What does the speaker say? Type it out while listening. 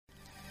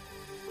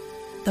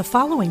The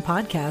following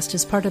podcast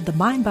is part of the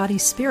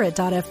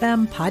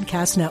MindBodySpirit.fm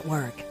podcast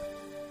network.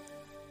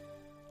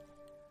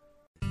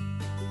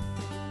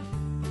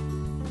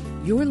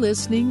 You're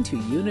listening to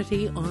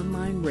Unity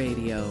Online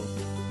Radio,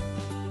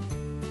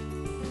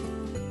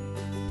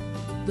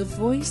 the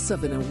voice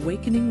of an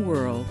awakening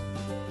world.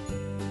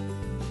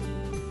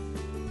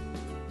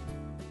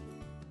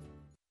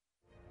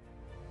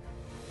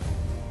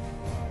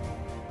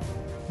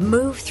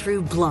 Move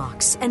through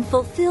blocks and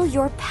fulfill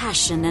your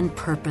passion and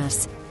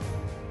purpose.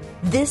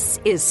 This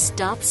is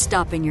Stop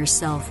Stopping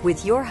Yourself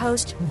with your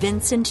host,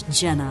 Vincent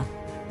Genna.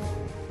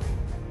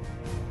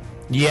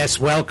 Yes,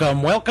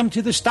 welcome. Welcome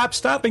to the Stop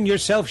Stopping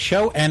Yourself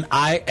show, and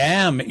I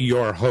am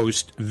your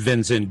host,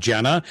 Vincent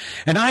Genna,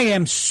 and I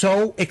am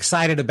so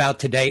excited about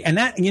today. And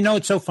that, you know,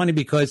 it's so funny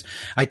because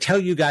I tell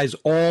you guys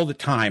all the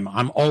time,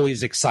 I'm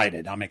always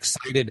excited. I'm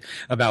excited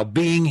about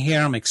being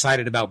here. I'm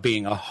excited about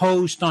being a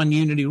host on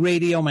Unity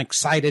Radio. I'm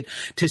excited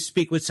to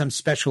speak with some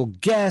special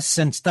guests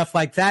and stuff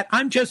like that.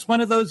 I'm just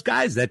one of those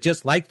guys that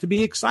just like to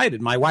be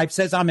excited. My wife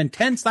says I'm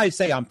intense. I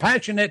say I'm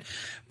passionate,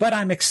 but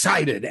I'm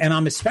excited, and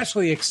I'm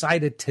especially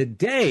excited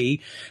today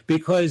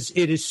because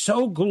it is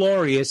so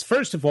glorious.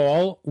 First of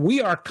all,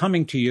 we are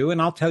coming to you, and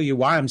I'll tell you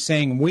why I'm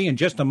saying we in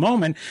just a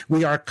moment.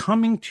 We are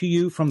coming to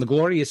you from the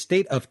glorious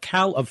state of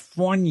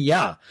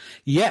California.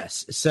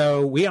 Yes,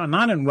 so we are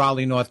not in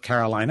Raleigh, North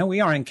Carolina. We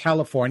are in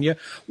California,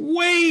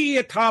 way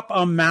atop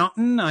a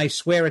mountain. I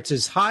swear it's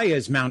as high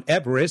as Mount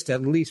Everest,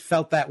 at least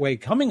felt that way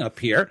coming up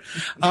here.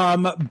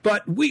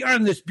 But we are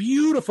in this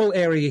beautiful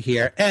area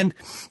here. And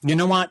you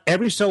know what?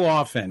 Every so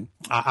often,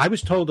 I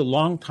was told a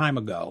long time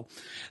ago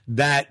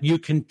that you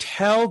can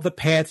tell the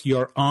path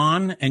you're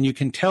on and you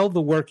can tell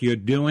the work you're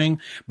doing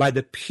by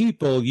the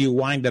people you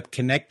wind up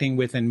connecting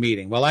with and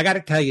meeting. Well, I got to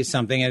tell you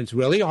something, and it's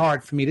really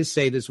hard for me to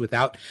say this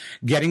without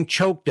getting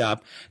choked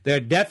up. There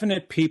are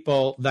definite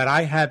people that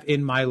I have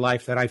in my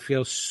life that I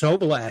feel so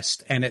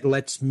blessed, and it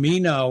lets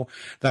me know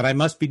that I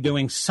must be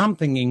doing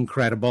something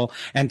incredible,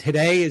 and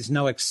today is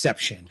no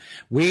exception.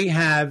 We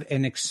have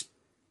a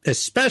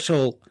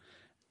special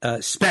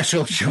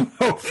show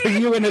for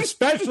you, an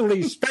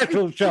especially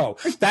special show.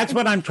 That's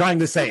what I'm trying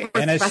to say.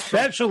 An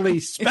especially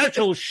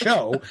special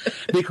show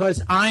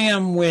because I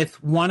am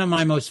with one of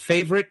my most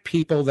favorite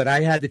people that I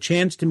had the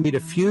chance to meet a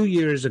few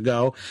years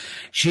ago.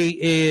 She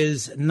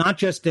is not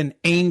just an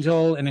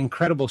angel, an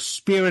incredible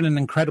spirit, an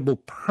incredible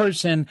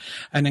person,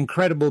 an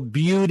incredible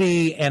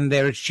beauty, and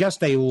there's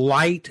just a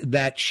light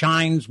that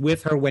shines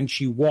with her when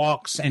she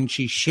walks and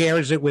she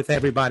shares it with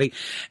everybody.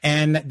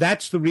 And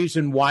that's the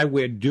reason why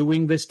we're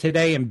doing this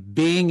today. And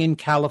being in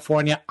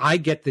California, I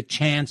get the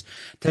chance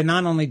to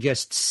not only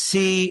just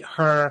see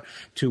her,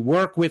 to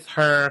work with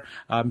her,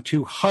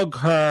 to hug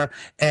her,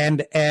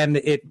 and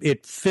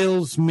it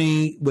fills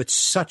me with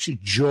such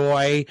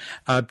joy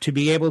to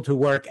be able to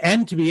work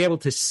and to be able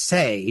to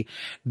say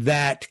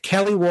that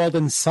Kelly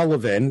Walden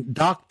Sullivan,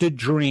 Dr.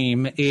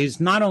 Dream, is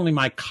not only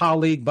my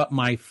colleague but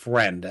my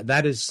friend.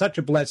 That is such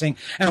a blessing,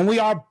 and we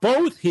are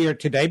both here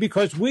today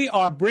because we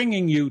are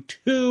bringing you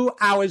 2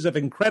 hours of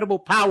incredible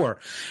power.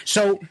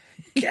 So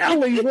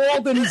Kelly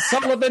Walden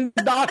Sullivan,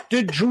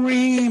 Dr.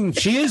 Dream.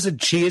 She is a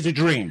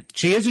dream.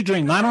 She is a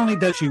dream. Not only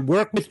does she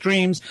work with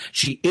dreams,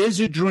 she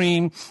is a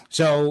dream.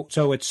 So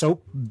it's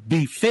so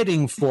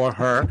befitting for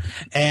her.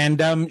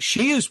 And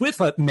she is with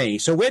me.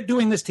 So we're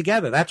doing this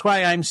together. That's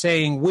why I'm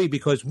saying we,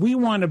 because we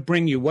want to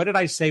bring you, what did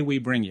I say we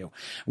bring you?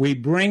 We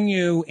bring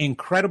you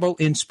incredible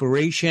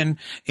inspiration,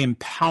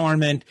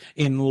 empowerment,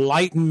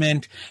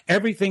 enlightenment,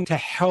 everything to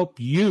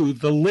help you,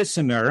 the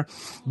listener,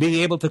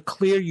 be able to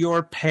clear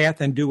your path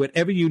and do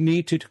whatever you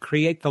need to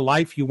create the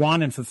life you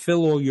want and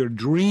fulfill all your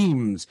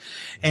dreams.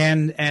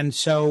 And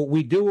so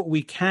we do what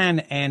we can,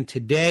 and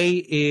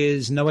today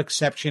is no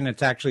exception.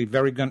 It's actually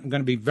going to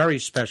be very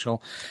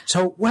special.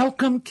 So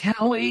welcome,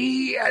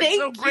 Kelly.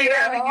 Thank so great you.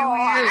 having you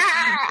here.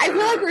 I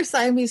feel like we're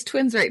Siamese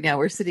twins right now.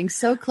 We're sitting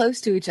so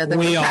close to each other.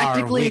 We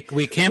are.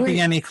 We can't be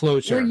any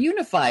closer. We're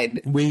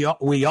unified. We are.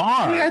 We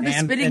are the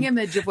spitting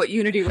image of what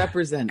unity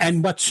represents.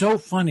 And what's so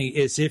funny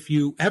is if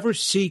you ever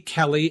see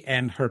Kelly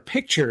and her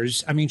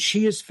pictures, I mean,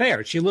 she is fair.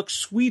 She looks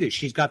Swedish.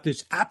 She's got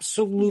this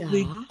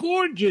absolutely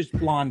gorgeous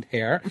blonde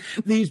hair,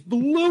 these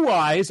blue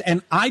eyes,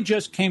 and I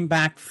just came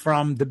back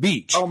from the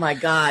beach. Oh my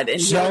God.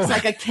 And he looks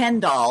like a Ken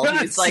doll.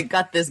 He's like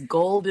got this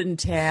golden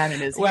tan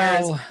and his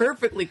hair is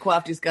perfectly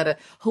coiffed. He's got a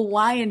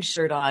Hawaiian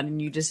shirt on,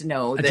 and you just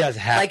know that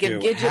like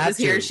if Gidget was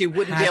here, she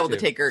wouldn't be able to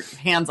take her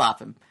hands off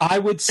him. I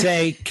would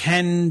say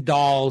Ken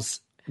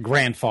doll's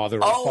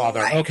grandfather or father.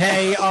 Right.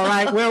 Okay, all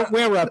right,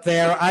 we're up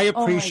there. I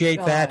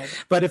appreciate that.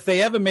 But if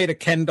they ever made a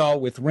Ken doll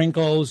with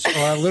wrinkles or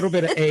a little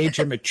bit of age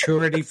and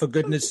maturity, for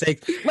goodness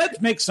sake, let's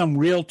make some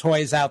real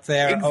toys out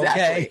there. Exactly,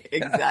 okay?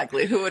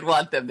 Exactly. Who would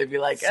want them? They'd be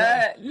like,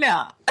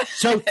 no.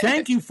 So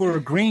thank you for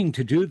agreeing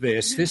to do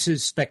this. This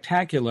is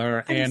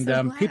spectacular.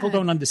 People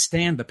don't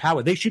understand the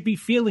power. They should be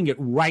feeling it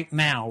right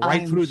now,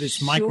 through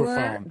this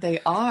microphone. They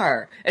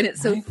are. And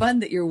it's so fun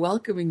that you're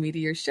welcoming me to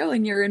your show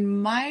and you're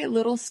in my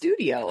little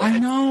studio. I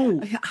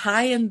know.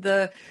 High in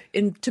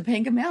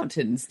Topanga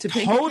Mountains,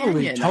 Topanga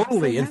Canyon.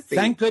 Totally. And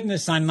thank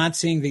goodness I'm not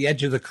seeing the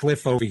edge of the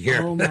cliff over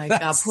here. Oh my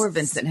God. Poor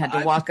Vincent had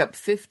to walk up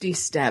 50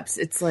 steps.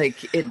 It's like,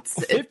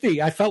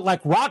 50. I felt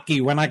like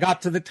Rocky when I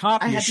got to the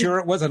top. You sure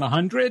it wasn't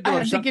 100 or something? I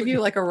had to give you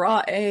like a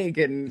raw egg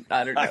and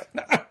I don't know,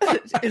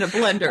 in a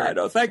blender. I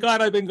know. Thank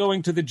God I've been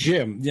going to the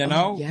gym, you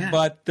know?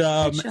 But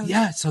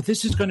so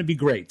this is going to be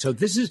great. So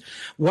this is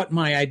what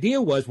my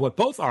idea was, what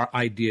both our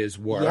ideas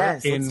were.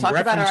 Yes, let's talk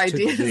about our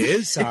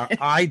ideas. Our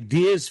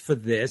ideas for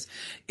this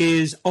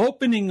is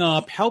opening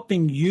up,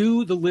 helping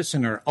you, the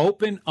listener,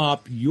 open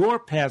up your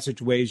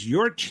passageways,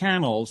 your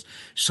channels,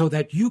 so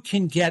that you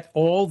can get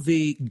all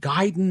the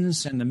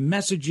guidance and the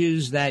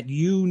messages that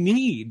you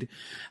need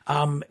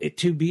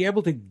to be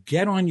able to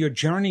get on your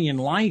journey in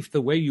life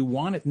the way you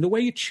want it and the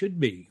way it should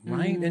be,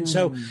 right? And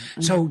so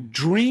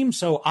dreams.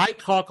 So I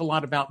talk a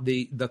lot about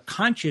the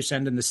conscious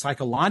end and the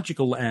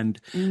psychological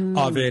end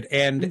of it.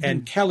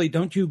 And Kelly,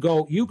 don't you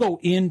go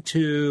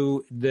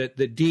into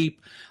the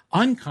deep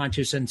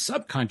unconscious and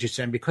subconscious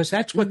end, because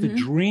that's what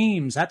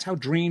that's how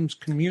dreams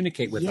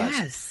communicate with us.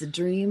 Yes,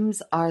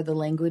 dreams are the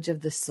language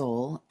of the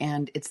soul,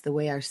 and it's the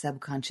way our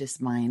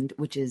subconscious mind,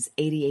 which is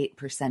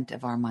 88%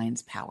 of our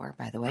mind's power,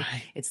 by the way,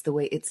 it's the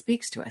way it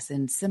speaks to us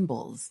in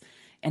symbols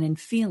and in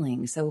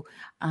feeling. So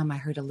I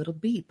heard a little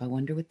beep. I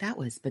wonder what that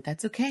was, but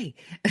that's okay.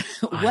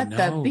 What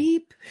the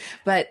beep?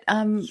 But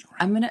I'm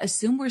going to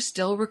assume we're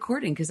still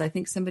recording because I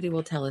think somebody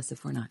will tell us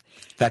if we're not.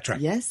 That's right.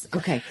 Yes?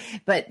 Okay.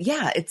 But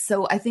yeah,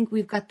 I think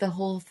we've got the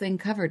whole thing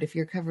covered. If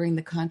you're covering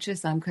the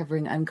conscious, I'm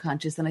covering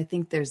unconscious. And I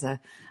think there's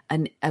a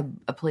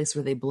place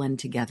where they blend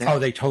together. Oh,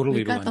 they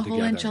totally blend together. We've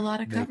got the whole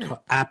enchilada covered.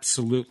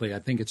 Absolutely. I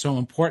think it's so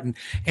important.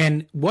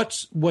 And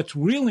what's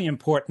really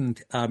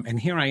important, and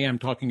here I am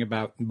talking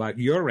about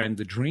your end,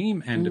 the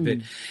dream end of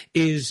it,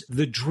 is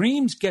the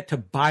dreams get to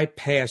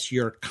bypass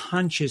your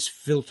conscious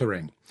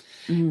filtering.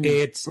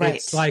 It's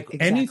like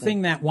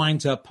anything that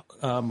winds up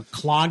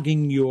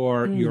clogging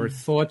your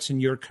thoughts and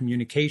your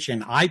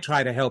communication. I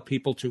try to help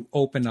people to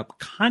open up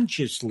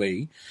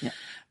consciously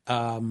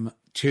to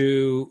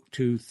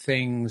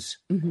things,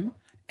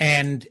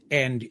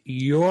 and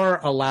you're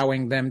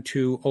allowing them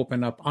to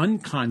open up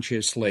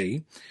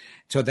unconsciously,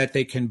 so that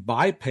they can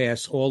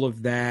bypass all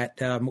of that.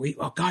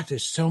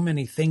 There's so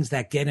many things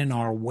that get in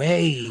our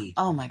way.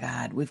 Oh my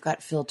God, we've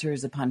got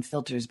filters upon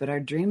filters, but our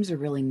dreams are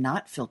really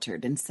not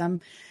filtered. And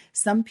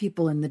some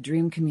people in the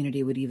dream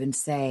community would even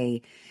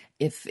say,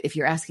 if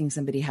you're asking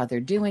somebody how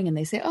they're doing and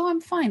they say, "Oh, I'm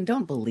fine,"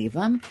 don't believe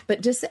them,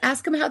 but just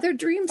ask them how their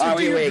dreams are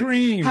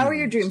doing. How are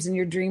your dreams? And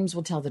your dreams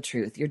will tell the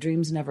truth. Your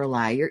dreams never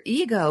lie. Your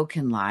ego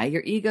can lie.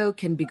 Your ego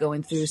can be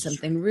going through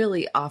something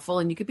really awful,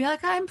 and you could be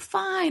like, "I'm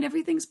fine.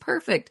 Everything's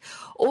perfect."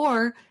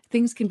 Or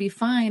things can be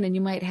fine, and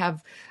you might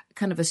have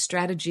kind of a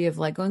strategy of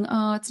like going,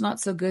 "Oh, it's not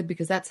so good,"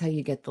 because that's how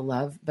you get the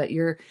love. But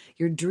your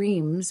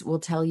dreams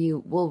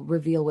will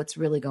reveal what's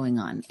really going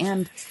on.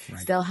 And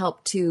they'll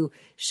help to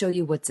show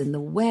you what's in the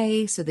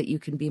way so that you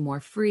can be more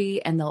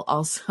free. And they'll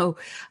also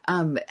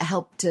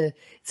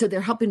so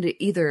they're helping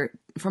to either,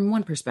 from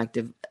one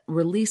perspective,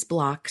 release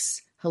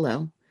blocks.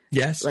 Hello.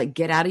 Yes. Like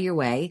get out of your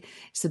way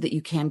so that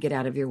you can get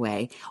out of your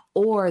way.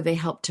 Or they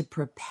help to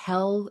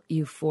propel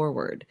you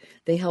forward.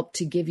 They help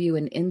to give you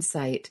an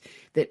insight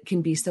that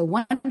can be so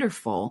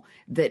wonderful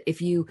that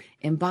if you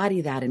embody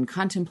that and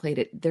contemplate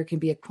it, there can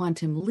be a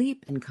quantum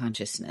leap in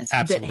consciousness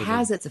that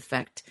has its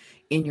effect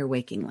in your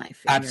waking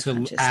life.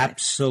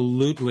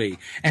 Absolutely.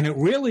 And it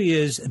really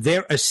is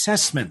their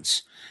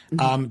assessments.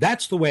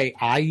 That's the way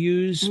I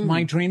use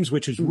my dreams,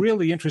 which is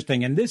really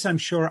interesting. And this, I'm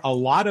sure a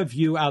lot of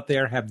you out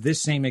there have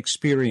this same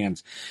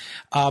experience.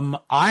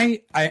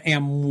 I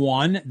am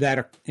one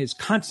that is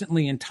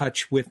constantly in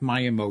touch with my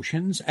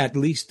emotions. At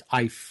least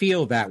I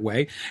feel that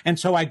way. And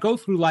so I go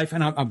through life,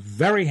 and I'm a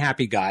very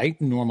happy guy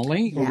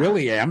normally. I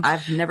really am.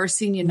 I've never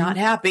seen you not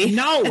happy.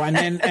 No,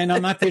 and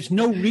I'm not. There's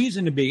no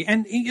reason to be.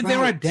 And there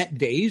are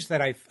days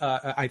that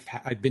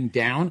I've been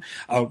down.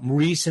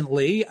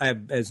 Recently,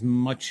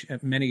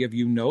 many of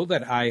you know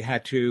that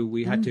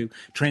we had to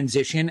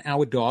transition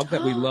our dog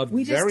that we loved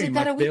very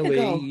much, Billy.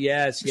 Ago.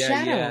 Yes.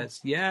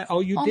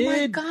 Oh, you did? Oh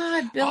my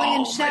God, Billy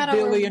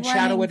and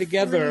Shadow are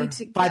together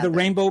by the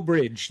Rainbow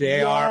Bridge.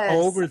 They are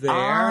over there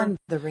on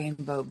the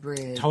Rainbow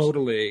Bridge.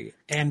 Totally.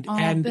 And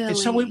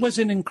so it was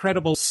an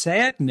incredible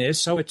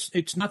sadness. So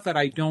it's not that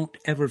I don't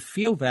ever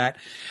feel that,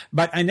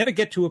 but I never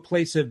get to a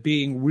place of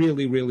being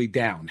really, really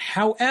down.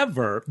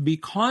 However,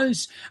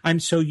 because I'm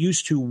so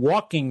used to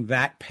walking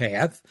that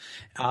path,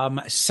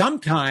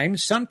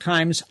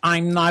 sometimes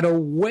I'm not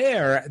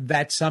aware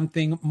that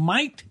something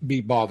might be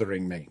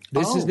bothering me.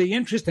 This is the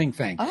interesting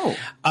thing.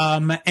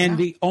 And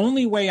the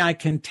only way I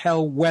can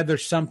tell whether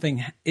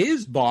something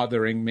is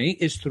bothering me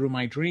is through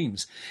my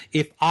dreams.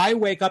 If I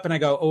wake up and I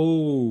go,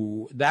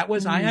 oh,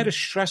 I had a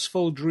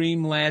stressful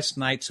dream last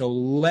night, so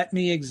let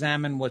me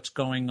examine what's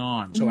going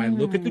on. So I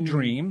look at the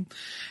dream,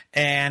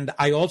 and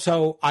I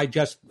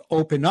just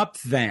open up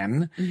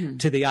then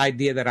to the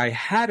idea that I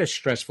had a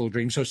stressful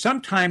dream. So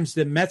sometimes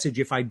the message,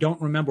 if I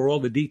don't remember all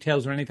the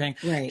details or anything,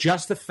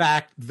 just the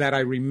fact that I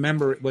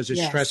remember it was a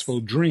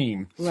stressful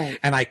dream,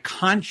 and I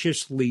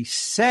consciously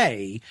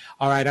say,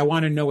 all right, I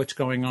want to know what's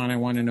going on. I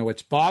want to know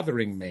what's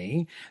bothering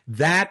me.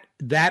 That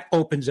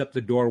opens up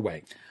the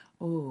doorway.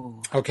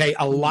 Ooh. Okay,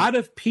 a lot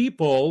of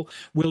people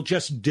will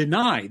just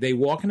deny. They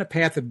walk in a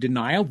path of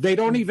denial. They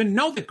don't even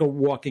know that they're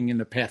walking in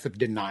the path of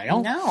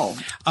denial. No,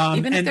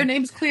 even if their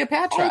name's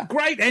Cleopatra. Oh,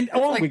 great! And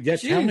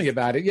tell me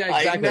about it. Yeah,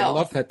 exactly. I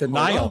love that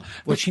denial.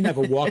 Well, she never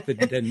walked the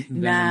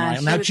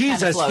denial. Now,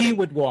 Jesus, he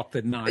would walk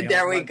the denial.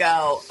 There we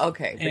go.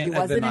 Okay, but he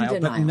wasn't in denial.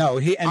 But no,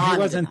 he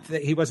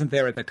wasn't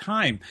there at the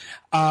time.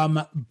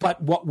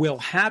 But what will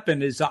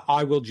happen is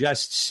I will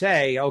just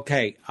say,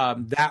 okay,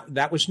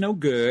 that was no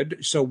good.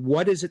 So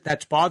what is it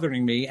that's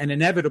bothering me? And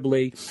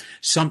inevitably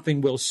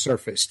something will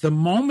surface. The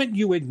moment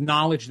you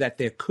acknowledge that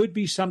there could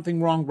be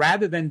something wrong,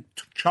 rather than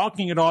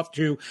chalking it off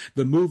to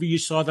the movie you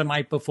saw the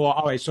night before,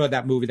 oh, I saw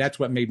that movie, that's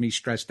what made me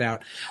stressed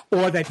out,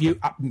 or that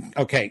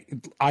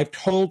I've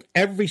told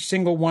every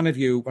single one of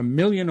you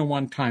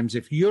 1,000,001 times,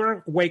 if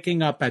you're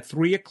waking up at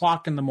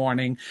 3:00 in the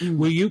morning,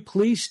 will you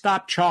please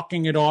stop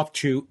chalking it off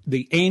to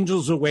the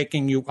angels are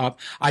waking you up?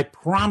 I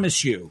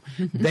promise you,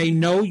 they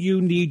know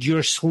you need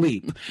your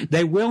sleep.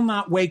 They will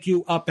not wake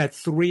you up at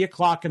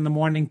 3:00 in the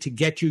morning to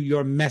get you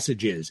your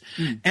messages.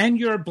 And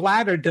your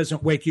bladder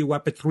doesn't wake you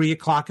up at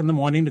 3:00 in the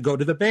morning to go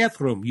to the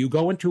bathroom. You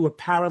go into a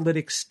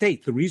paralytic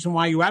state. The reason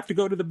why you have to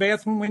go to the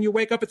bathroom when you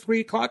wake up at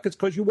 3:00 is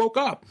because you woke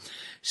up.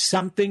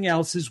 Something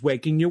else is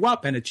waking you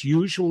up, and it's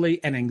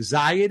usually an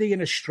anxiety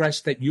and a stress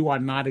that you are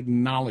not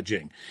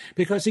acknowledging.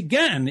 Because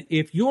again,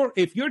 if you're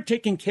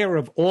taking care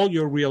of all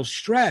your real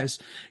stress,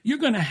 you're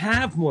going to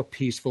have more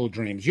peaceful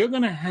dreams. You're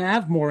going to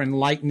have more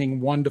enlightening,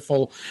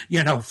 wonderful,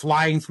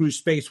 flying through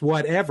space,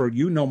 whatever.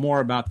 You know more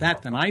about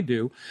that than I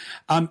do.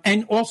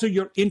 And also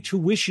your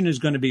intuition is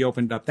going to be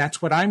opened up.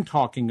 That's what I'm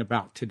talking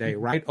about today,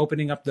 right?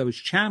 Opening up those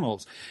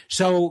channels.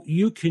 So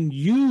you can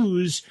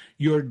use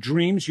your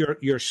dreams,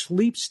 your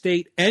sleep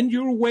state and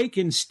your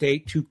awakened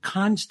state to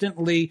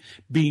constantly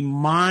be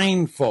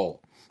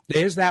mindful.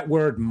 There's that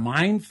word,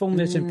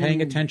 mindfulness, and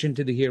paying attention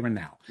to the here and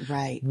now.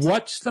 Right.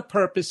 What's the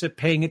purpose of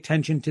paying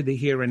attention to the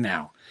here and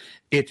now?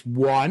 It's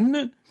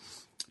one,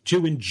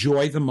 to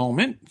enjoy the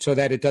moment so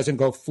that it doesn't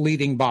go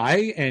fleeting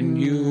by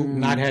and you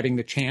not having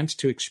the chance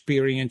to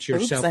experience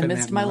yourself in that moment.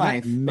 Missed my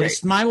life.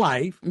 Missed my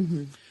life.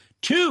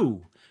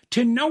 Two,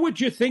 to know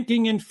what you're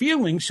thinking and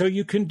feeling so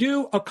you can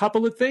do a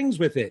couple of things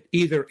with it.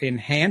 Either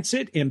enhance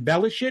it,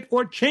 embellish it,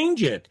 or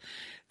change it.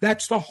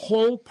 That's the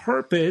whole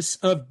purpose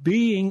of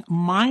being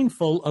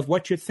mindful of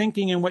what you're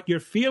thinking and what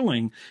you're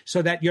feeling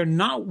so that you're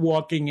not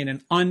walking in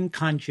an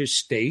unconscious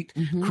state,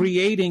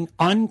 creating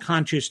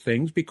unconscious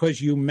things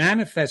because you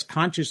manifest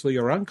consciously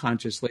or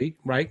unconsciously,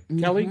 right,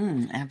 Kelly?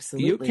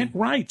 Absolutely.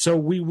 Right. So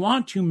we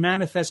want to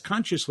manifest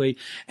consciously,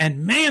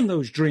 and man,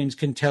 those dreams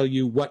can tell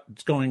you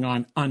what's going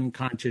on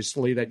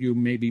unconsciously that you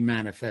may be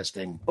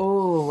manifesting.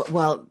 Oh,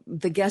 well,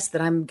 the guest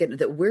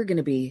that we're going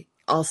to be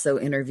also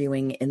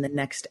interviewing in the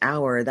next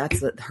hour,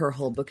 that's what her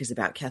whole book is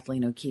about,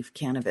 Kathleen O'Keefe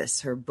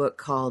Kanavos, her book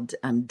called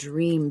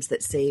Dreams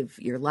That Save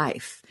Your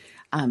Life.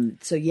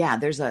 So yeah,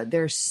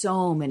 there's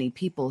so many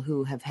people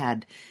who have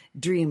had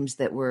dreams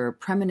that were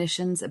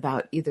premonitions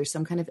about either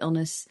some kind of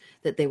illness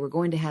that they were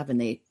going to have, and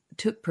they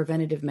took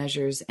preventative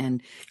measures,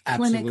 and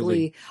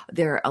clinically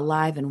they're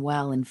alive and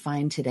well and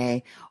fine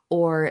today,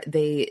 or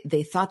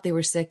they thought they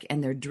were sick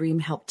and their dream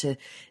helped to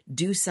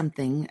do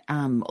something,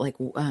 like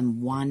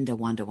Wanda,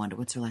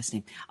 what's her last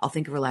name? I'll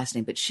think of her last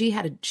name, but she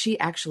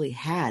actually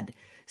had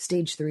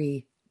stage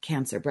 3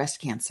 cancer,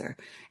 breast cancer,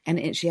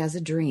 and she has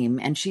a dream,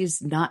 and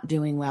she's not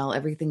doing well.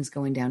 Everything's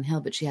going downhill,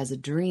 but she has a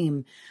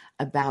dream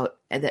about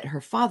that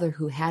her father,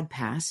 who had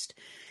passed,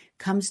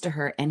 comes to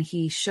her and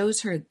he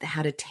shows her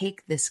how to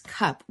take this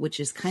cup,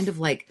 which is kind of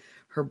like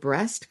her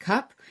breast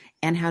cup,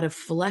 and how to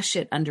flush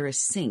it under a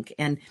sink.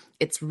 And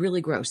it's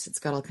really gross. It's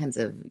got all kinds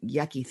of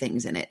yucky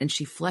things in it. And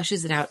she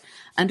flushes it out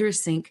under a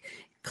sink,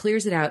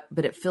 clears it out,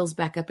 but it fills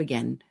back up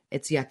again.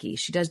 It's yucky.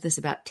 She does this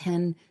about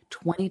 10,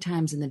 20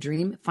 times in the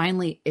dream.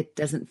 Finally, it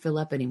doesn't fill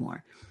up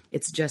anymore.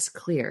 It's just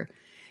clear.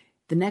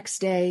 The next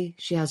day,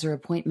 she has her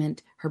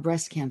appointment. Her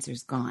breast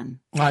cancer's gone.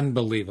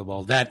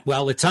 Unbelievable.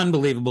 It's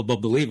unbelievable,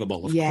 but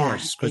believable, of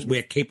course, because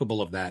we're capable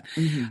of that.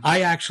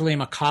 I actually am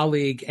a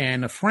colleague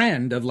and a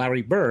friend of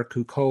Larry Burke,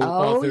 who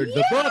co-authored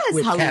the book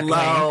with Kathleen.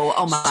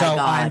 Oh, my God. So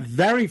I'm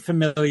very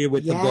familiar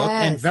with the book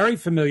and very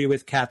familiar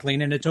with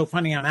Kathleen. And it's so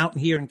funny, I'm out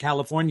here in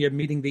California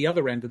meeting the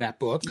other end of that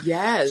book.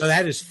 Yes. So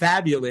that is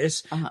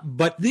fabulous.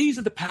 But these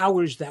are the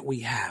powers that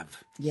we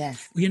have.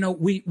 Yes.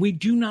 We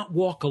do not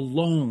walk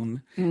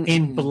alone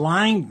in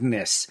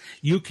blindness.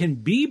 You can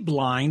be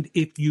blind mind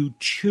if you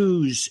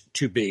choose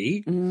to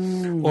be,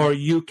 or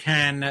you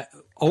can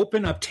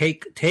open up,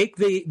 take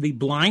the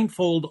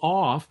blindfold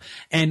off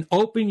and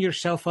open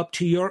yourself up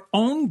to your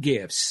own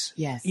gifts.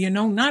 Yes.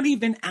 Not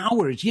even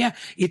ours. Yeah,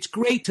 it's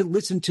great to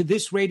listen to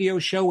this radio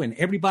show and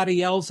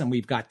everybody else. And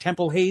we've got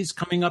Temple Hayes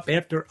coming up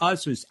after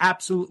us, who's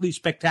absolutely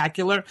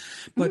spectacular.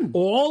 But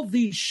all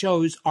these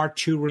shows are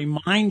to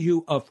remind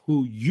you of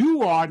who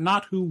you are,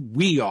 not who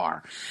we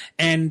are.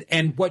 And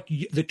what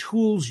the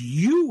tools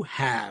you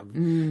have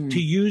to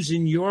use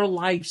in your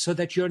life so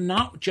that you're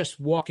not just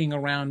walking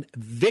around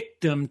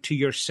victim to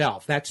yourself.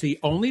 That's the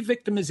only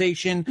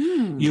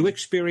victimization you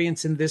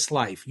experience in this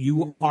life.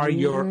 You are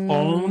your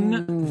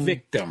own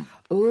victim.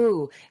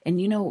 Ooh, and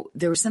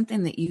there was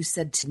something that you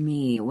said to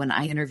me when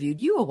I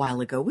interviewed you a while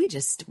ago. We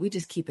just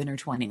keep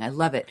intertwining. I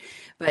love it.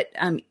 But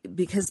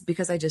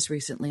because I just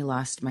recently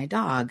lost my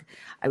dog,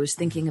 I was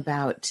thinking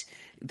about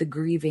the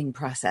grieving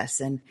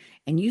process, and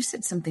you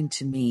said something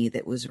to me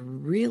that was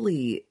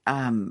really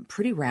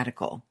pretty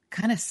radical.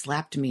 Kind of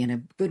slapped me in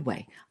a good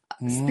way.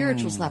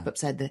 Spiritual slap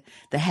upside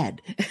the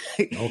head.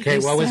 Okay,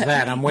 what was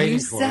that? I'm waiting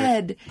for it. You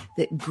said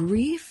that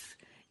grief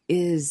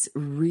is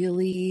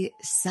really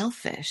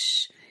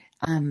selfish.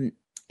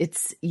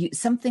 It's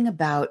something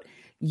about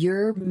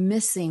you're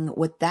missing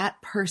what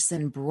that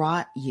person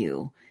brought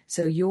you.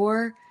 So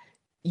you're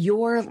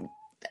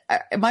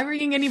am I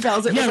ringing any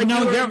bells?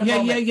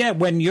 Yeah.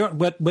 When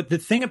but the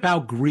thing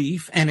about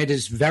grief, and it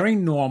is very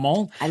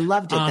normal. I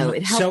loved it though.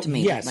 It helped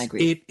me. Yes, with my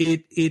grief. It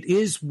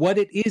is what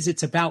it is.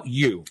 It's about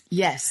you.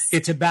 Yes.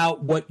 It's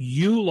about what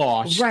you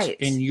lost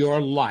in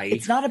your life.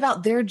 It's not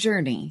about their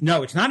journey.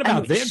 No, it's not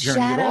about their journey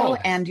at all.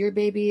 Shadow and your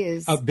baby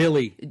is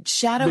Billy.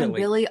 Shadow and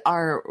Billy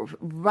are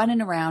running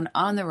around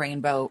on the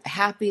rainbow,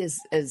 happy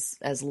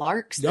as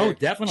larks. No,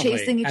 definitely.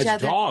 Chasing each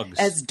other.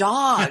 As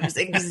dogs,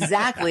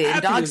 exactly.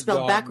 And dog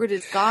spelled backward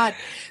is God.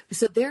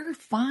 So they're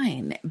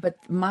fine. But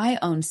my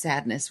own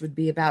sadness would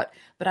be about,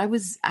 but I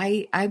was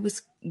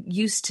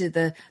used to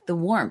the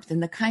warmth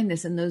and the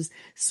kindness and those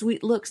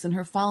sweet looks and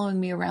her following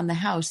me around the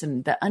house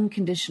and the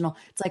unconditional.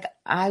 It's like,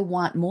 I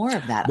want more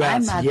of that.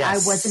 Well, I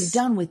wasn't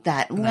done with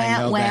that.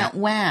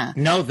 Wah.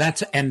 No,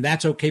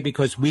 that's okay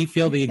because we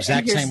feel the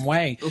exact same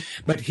way.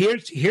 But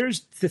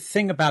here's the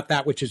thing about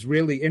that, which is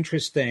really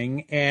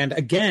interesting. And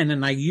again,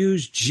 and I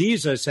use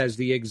Jesus as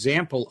the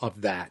example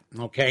of that.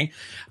 Okay.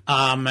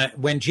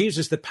 When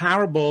the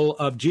parable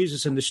of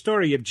Jesus and the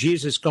story of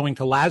Jesus going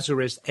to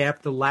Lazarus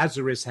after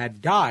Lazarus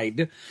had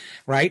died,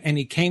 right? And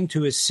he came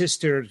to his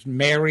sister,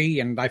 Mary,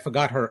 and I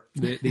forgot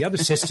the other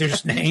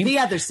sister's name. The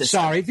other sister.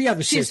 Sorry, the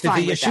other sister.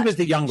 She was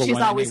the younger one. She's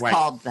always anyway.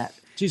 Called that.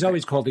 She's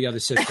always called the other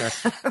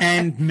sister.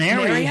 And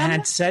Mary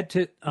had said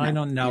to, I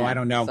don't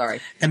know.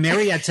 Sorry. And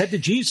Mary had said to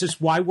Jesus,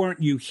 why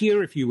weren't you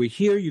here? If you were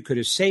here, you could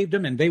have saved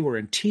him. And they were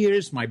in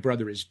tears. My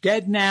brother is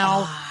dead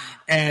now.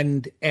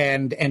 And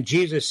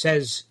Jesus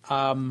says,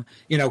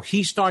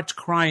 he starts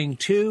crying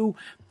too,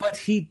 but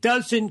he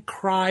doesn't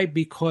cry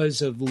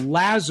because of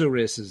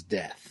Lazarus's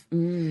death.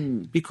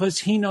 Because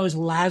he knows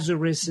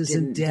Lazarus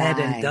isn't dead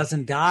and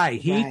doesn't die.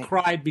 He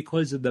cried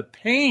because of the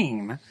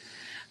pain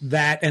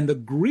and the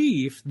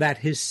grief that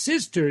his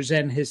sisters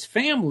and his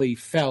family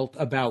felt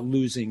about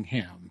losing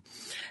him.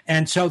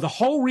 And so the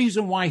whole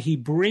reason why he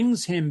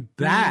brings him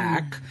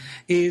back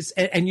is,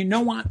 and you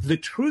know what? The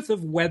truth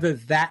of whether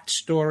that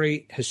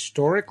story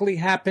historically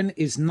happened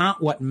is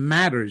not what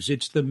matters.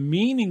 It's the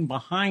meaning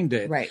behind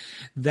it. Right.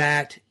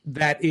 That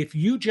if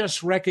you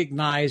just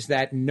recognize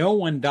that no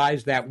one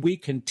dies, that we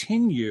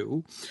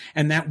continue,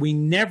 and that we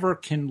never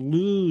can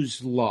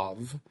lose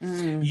love,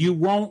 you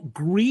won't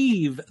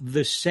grieve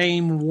the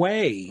same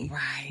way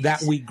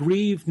that we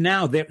grieve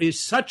now. There is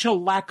such a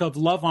lack of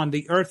love on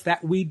the earth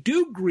that we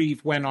do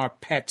grieve when our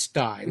pets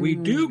die. We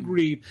do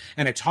grieve,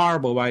 and it's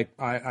horrible.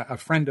 A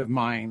friend of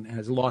mine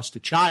has lost a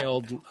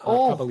child a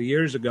couple of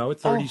years ago at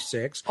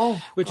 36,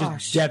 which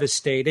is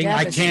devastating.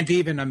 I can't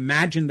even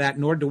imagine that,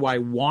 nor do I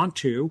want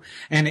to.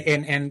 And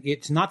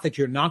it's not that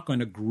you're not going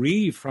to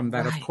grieve from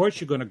that. Of course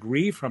you're going to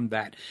grieve from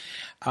that.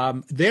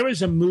 There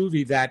is a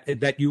movie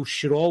that you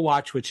should all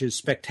watch, which is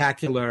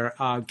spectacular.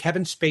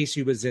 Kevin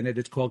Spacey was in it.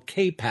 It's called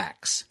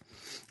K-Pax.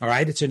 All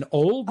right, it's an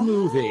old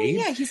movie.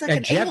 Yeah, he's like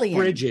an Jeff alien.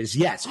 Bridges,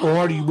 yes.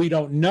 Or we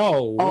don't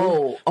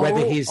know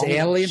whether he's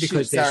alien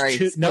because there's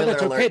two. No,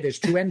 that's okay. There's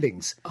two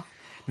endings.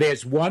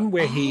 There's one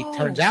where he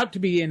turns out to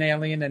be an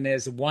alien, and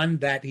there's one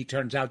that he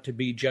turns out to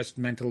be just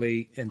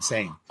mentally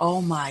insane.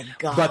 Oh, my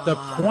God. But the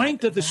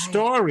point of the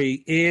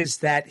story is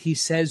that he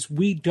says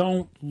we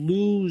don't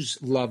lose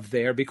love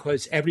there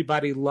because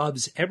everybody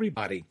loves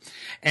everybody.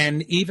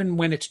 And even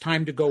when it's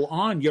time to go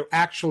on, you're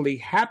actually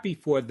happy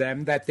for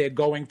them that they're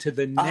going to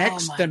the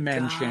next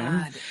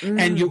dimension.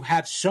 And you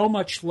have so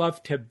much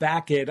love to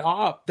back it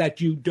up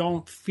that you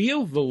don't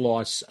feel the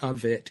loss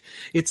of it.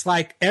 It's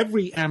like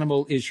every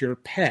animal is your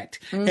pet.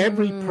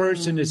 every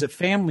person is a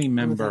family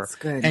member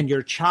and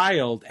your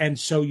child. And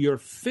so you're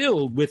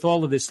filled with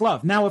all of this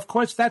love. Now, of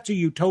course, that's a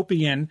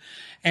utopian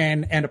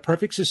and a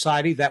perfect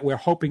society that we're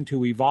hoping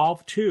to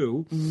evolve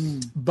to.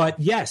 But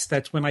yes,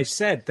 that's when I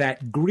said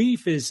that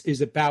grief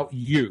is about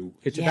you.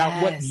 It's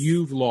about what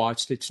you've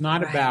lost. It's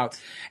not about,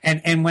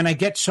 and when I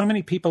get so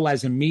many people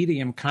as a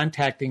medium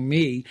contacting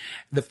me,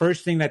 the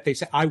first thing that they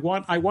say, I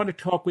want to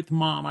talk with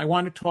mom. I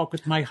want to talk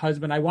with my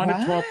husband. I want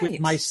to talk with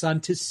my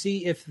son to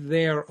see if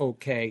they're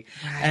okay.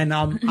 And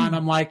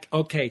I'm like,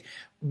 okay,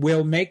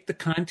 we'll make the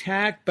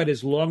contact, but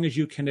as long as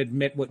you can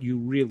admit what you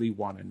really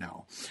want to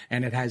know.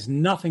 And it has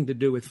nothing to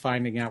do with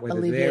finding out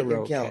whether they're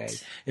okay.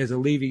 Guilt. Is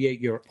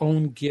alleviate your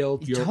own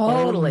guilt, your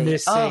own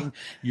missing,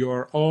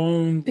 your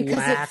own because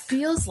lack. It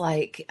feels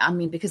like,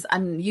 because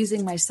I'm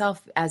using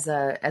myself as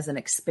an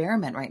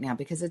experiment right now,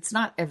 because it's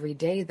not every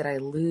day that I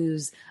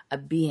lose a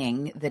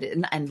being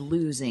and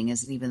losing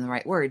isn't even the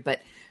right word, but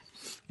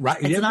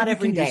it's not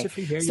every day.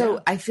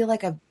 So I feel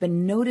like I've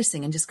been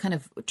noticing and just kind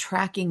of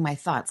tracking my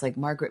thoughts. Like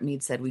Margaret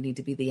Mead said, we need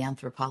to be the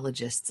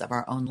anthropologists of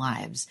our own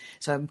lives.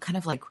 So I'm kind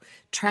of like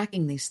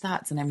tracking these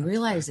thoughts, and I'm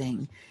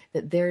realizing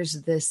that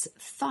there's this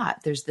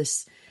thought, there's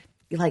this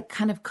like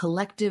kind of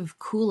collective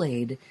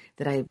Kool-Aid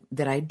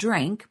that I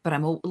drank, but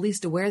I'm at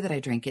least aware that I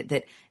drink it,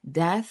 that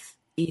death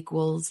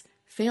equals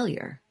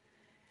failure.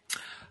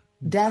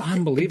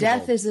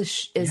 Death is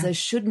a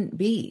shouldn't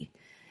be.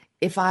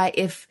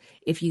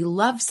 If you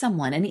love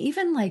someone, and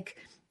even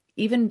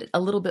a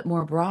little bit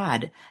more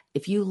broad,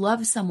 if you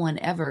love someone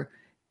ever,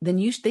 then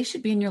they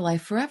should be in your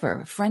life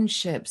forever.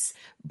 Friendships,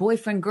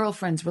 boyfriend,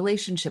 girlfriends,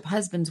 relationship,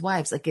 husbands,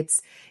 wives. Like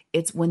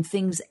it's when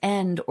things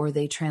end or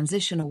they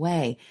transition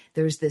away,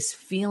 there's this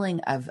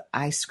feeling of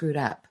I screwed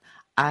up.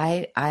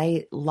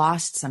 I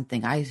lost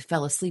something. I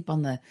fell asleep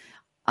on the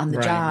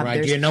job.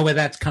 Right. Do you know where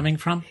that's coming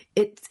from?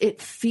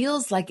 It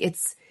feels like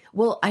it's.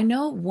 Well, I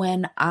know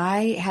when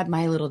I had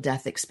my little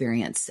death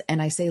experience,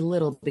 and I say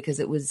little because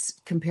it was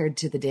compared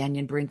to the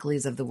Dannion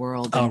Brinkleys of the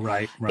world. Oh,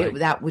 right.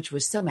 That which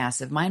was so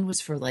massive. Mine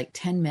was for like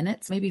 10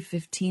 minutes, maybe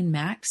 15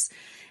 max.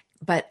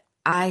 But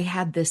I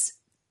had this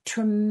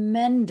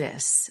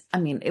tremendous,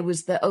 it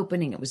was the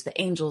opening, it was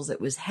the angels, it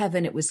was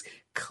heaven, it was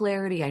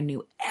clarity. I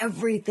knew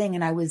everything,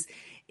 and I was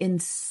in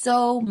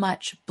so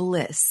much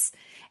bliss.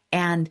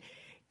 And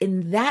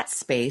in that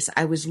space,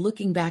 I was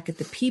looking back at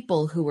the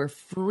people who were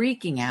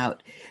freaking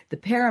out, the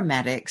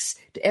paramedics,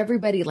 to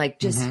everybody like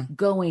just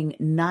going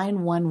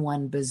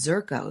 911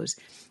 berserkos.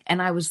 And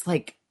I was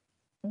like,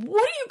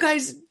 what are you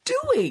guys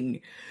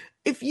doing?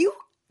 If you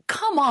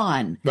come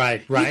on.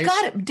 Right. You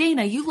got it.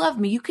 Dana, you love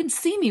me. You can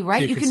see me,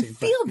 right? You can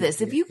feel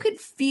this. If you could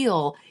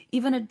feel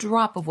even a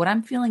drop of what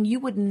I'm feeling, you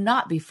would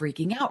not be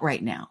freaking out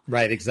right now.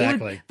 Right,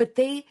 exactly.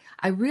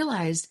 I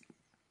realized.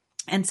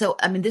 And so,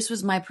 this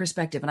was my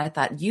perspective, and I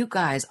thought, you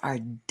guys are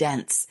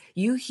dense.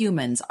 You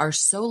humans are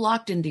so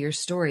locked into your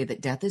story that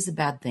death is a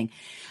bad thing.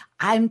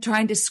 I'm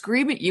trying to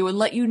scream at you and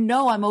let you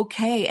know I'm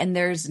okay, and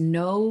there's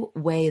no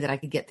way that I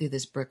could get through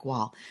this brick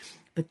wall.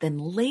 But then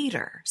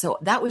later, so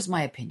that was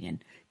my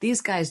opinion.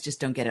 These guys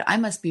just don't get it. I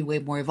must be way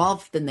more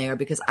evolved than they are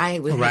because I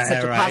had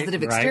such a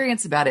positive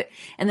experience about it.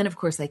 And then, of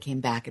course, they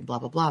came back and blah,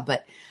 blah, blah.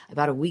 But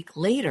about a week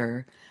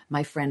later,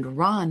 my friend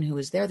Ron, who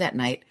was there that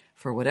night,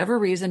 for whatever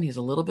reason, he's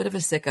a little bit of a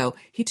sicko.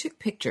 He took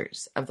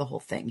pictures of the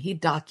whole thing. He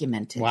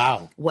documented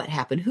what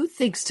happened. Who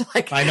thinks to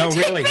I know,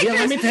 really. Yeah,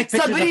 let me take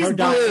pictures Somebody's of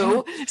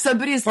her blue.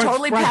 Somebody's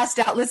totally passed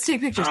out. Let's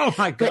take pictures. Oh,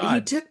 my God. But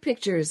he took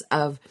pictures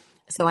of,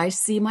 so I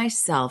see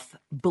myself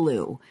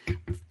blue,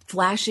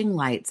 flashing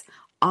lights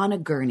on a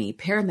gurney,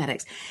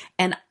 paramedics.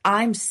 And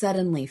I'm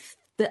suddenly,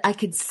 I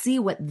could see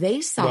what they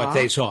saw. What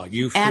they saw.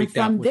 You freaked out. And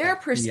from their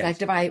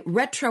perspective, I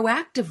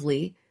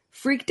retroactively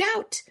freaked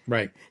out.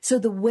 Right. So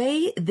the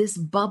way this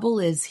bubble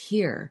is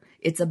here,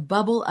 it's a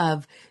bubble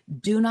of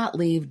do not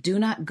leave, do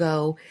not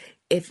go.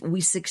 If we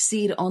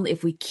succeed, only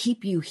if we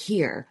keep you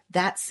here,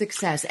 that's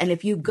success. And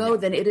if you go,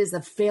 then it is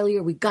a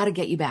failure. We got to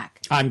get you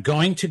back. I'm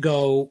going to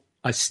go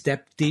a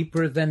step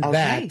deeper than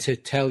that to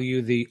tell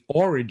you the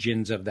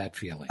origins of that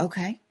feeling.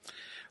 Okay.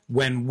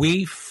 When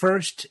we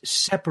first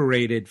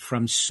separated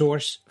from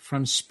source,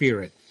 from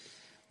spirit,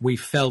 we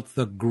felt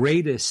the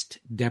greatest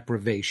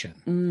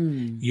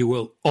deprivation. You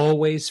will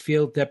always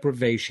feel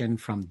deprivation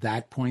from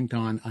that point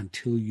on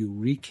until you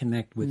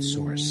reconnect with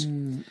source.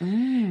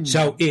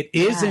 So it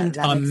isn't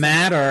a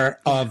matter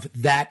of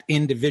that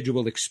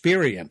individual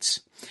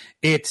experience.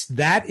 It's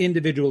that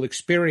individual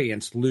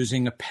experience,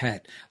 losing a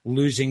pet,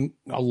 losing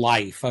a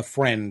life, a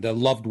friend, a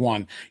loved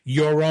one.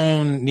 Your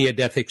own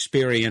near-death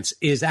experience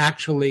is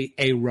actually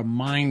a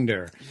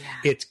reminder.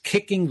 Yeah. It's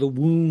kicking the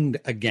wound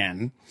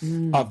again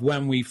of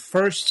when we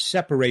first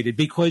separated,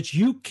 because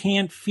you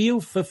can't feel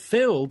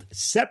fulfilled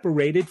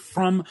separated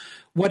from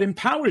what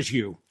empowers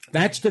you.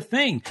 That's the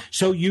thing.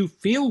 So you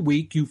feel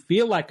weak. You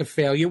feel like a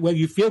failure. Well,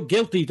 you feel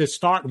guilty to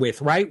start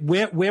with, right?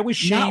 Where was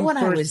shame not when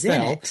first I was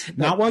felt? in it,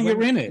 not while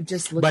you're in it.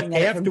 Just looking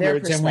at afterwards, it from their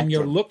perspective. And when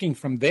you're looking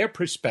from their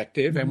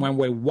perspective, and when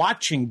we're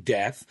watching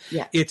death,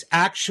 it's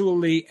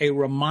actually a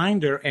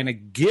reminder and a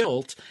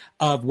guilt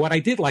of what I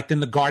did, like in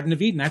the Garden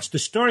of Eden. That's the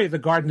story of the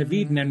Garden of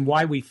Eden, and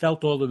why we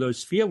felt all of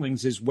those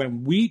feelings is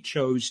when we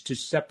chose to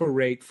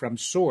separate from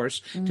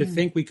Source, to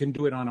think we can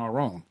do it on our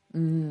own.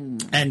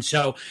 And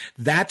so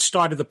that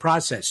started the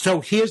process.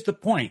 So here's the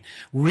point.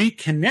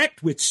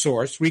 Reconnect with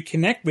Source,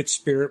 reconnect with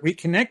Spirit,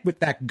 reconnect with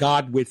that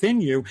God within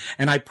you,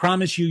 and I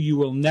promise you, you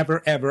will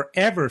never, ever,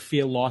 ever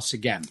feel loss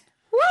again.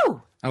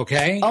 Woo!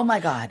 Okay? Oh, my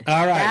God.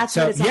 All right. That's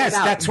what it's all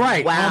about. That's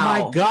right. Wow. Oh,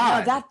 my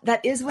God. No,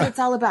 that is what it's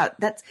all about.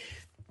 That's...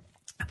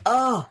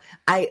 Oh,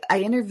 I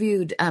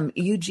interviewed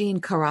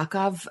Eugene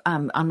Karakov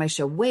on my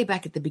show way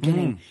back at the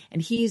beginning, and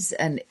he's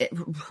been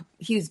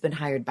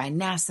hired by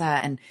NASA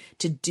and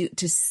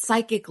to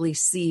psychically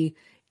see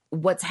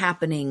what's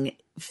happening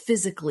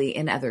physically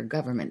in other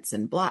governments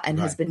and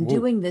has been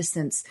doing this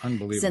since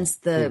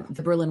the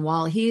Berlin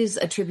Wall. He's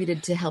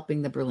attributed to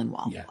helping the Berlin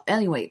Wall. Yeah.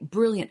 Anyway,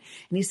 brilliant.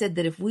 And he said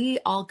that if we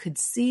all could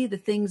see the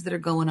things that are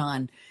going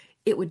on,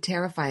 it would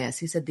terrify us.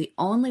 He said the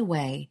only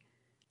way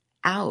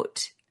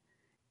out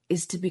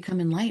is to become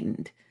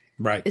enlightened.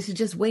 Right. Is to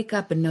just wake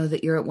up and know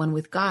that you're at one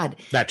with God.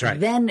 That's right.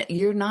 Then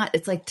you're not,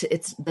 it's like,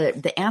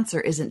 the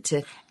answer isn't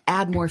to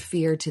add more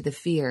fear to the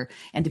fear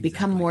and to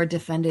become more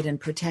defended and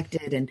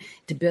protected and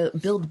to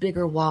build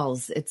bigger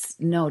walls. It's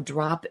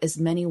drop as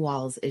many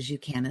walls as you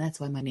can. And that's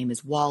why my name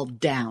is Walled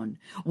Down.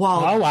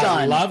 Walled done.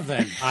 I love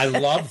that. I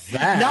love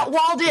that. Not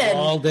walled in.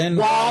 Walled in.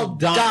 Walled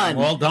done.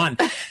 Well done.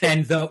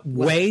 And the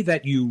way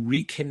that you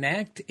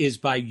reconnect is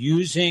by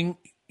using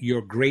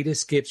your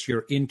greatest gifts,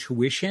 your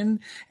intuition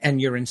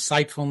and your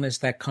insightfulness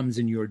that comes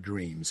in your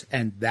dreams.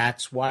 And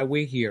that's why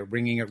we're here,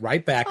 bringing it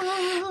right back.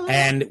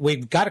 And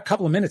we've got a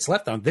couple of minutes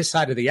left on this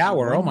side of the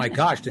hour. Oh, my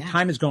gosh, the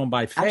time is going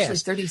by fast. Actually,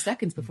 30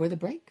 seconds before the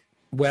break.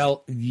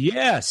 Well,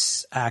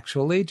 yes,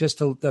 actually,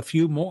 just a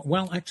few more.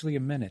 Well, actually,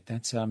 a minute.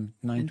 That's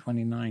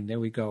 9:29.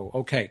 There we go.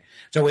 Okay,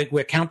 so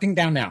we're counting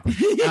down now.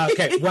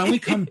 Okay, when we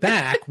come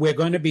back, we're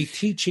going to be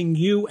teaching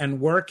you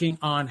and working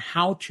on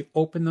how to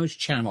open those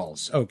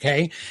channels,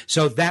 okay?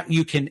 So that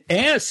you can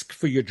ask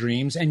for your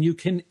dreams and you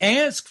can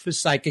ask for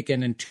psychic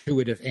and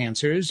intuitive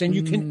answers and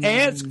you can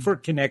ask for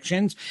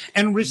connections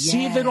and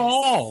receive it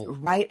all.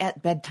 Right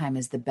at bedtime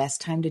is the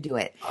best time to do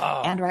it.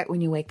 And right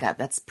when you wake up.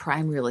 That's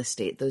prime real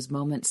estate. Those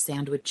moments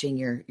sandwiching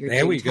your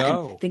there we time.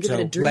 Go. Think of it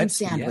a dream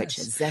sandwich,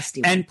 a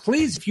zesty one. And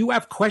please, if you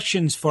have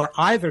questions for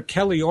either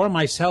Kelly or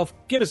myself,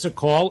 give us a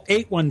call,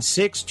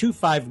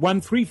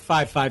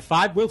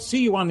 816-251-3555. We'll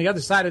see you on the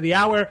other side of the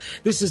hour.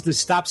 This is the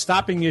Stop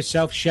Stopping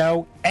Yourself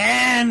show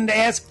and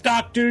Ask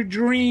Dr.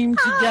 Dream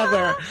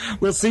together.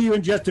 We'll see you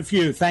in just a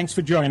few. Thanks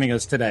for joining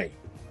us today.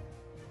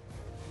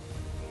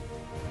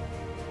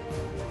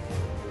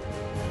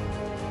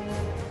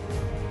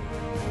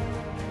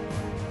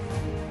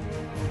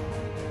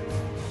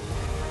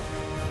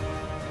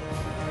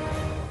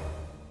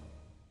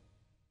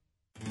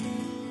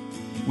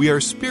 We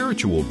are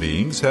spiritual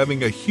beings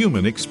having a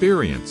human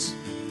experience.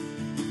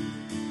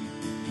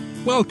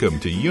 Welcome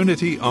to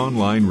Unity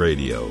Online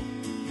Radio,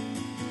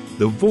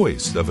 the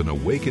voice of an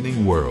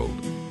awakening world.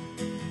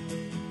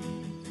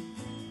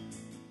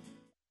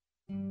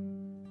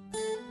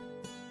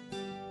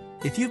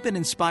 If you've been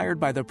inspired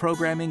by the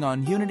programming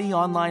on Unity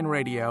Online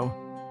Radio,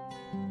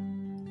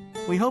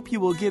 we hope you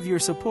will give your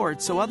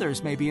support so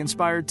others may be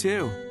inspired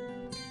too.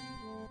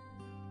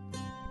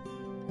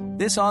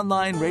 This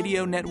online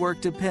radio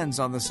network depends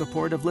on the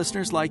support of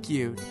listeners like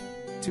you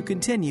to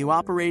continue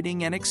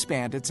operating and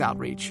expand its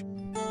outreach.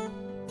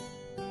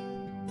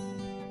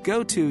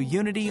 Go to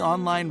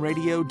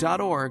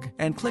unityonlineradio.org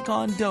and click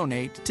on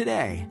Donate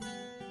today.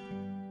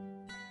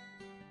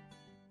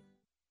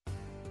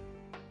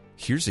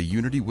 Here's a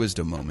Unity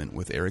Wisdom Moment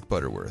with Eric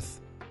Butterworth.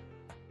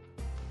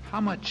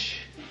 How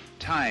much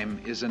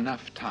time is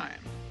enough time?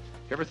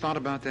 You ever thought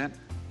about that?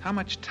 How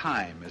much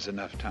time is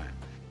enough time?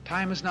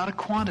 Time is not a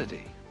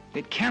quantity.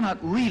 It cannot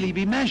really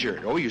be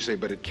measured. Oh, you say,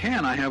 but it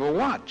can. I have a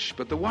watch.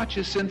 But the watch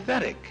is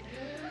synthetic.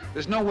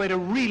 There's no way to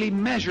really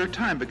measure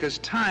time because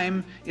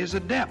time is a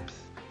depth.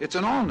 It's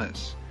an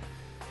allness.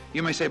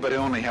 You may say, but I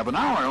only have an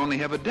hour. I only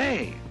have a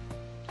day.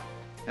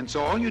 And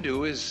so all you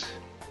do is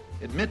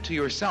admit to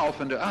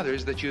yourself and to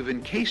others that you've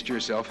encased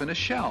yourself in a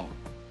shell.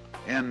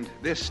 And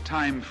this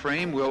time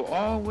frame will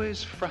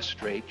always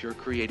frustrate your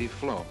creative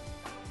flow.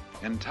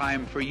 And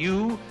time for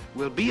you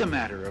will be a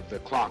matter of the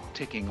clock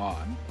ticking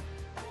on.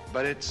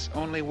 But it's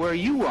only where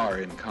you are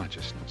in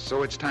consciousness.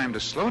 So it's time to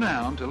slow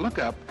down, to look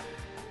up,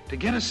 to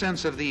get a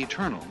sense of the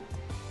eternal.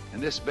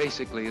 And this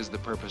basically is the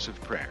purpose of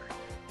prayer.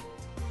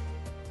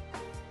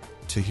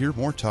 To hear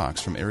more talks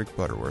from Eric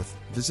Butterworth,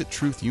 visit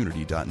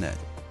truthunity.net.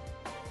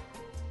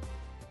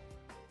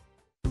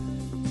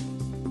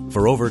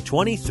 For over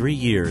 23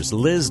 years,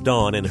 Liz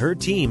Dawn and her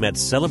team at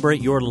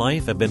Celebrate Your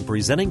Life have been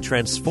presenting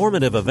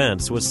transformative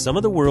events with some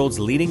of the world's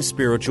leading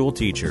spiritual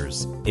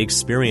teachers.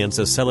 Experience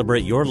a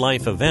Celebrate Your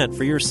Life event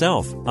for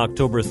yourself,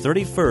 October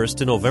 31st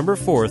to November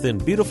 4th in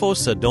beautiful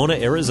Sedona,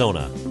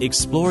 Arizona.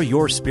 Explore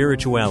your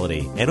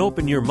spirituality and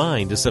open your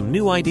mind to some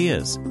new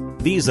ideas.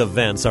 These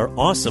events are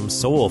awesome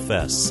soul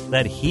fests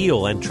that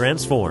heal and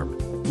transform.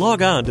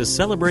 Log on to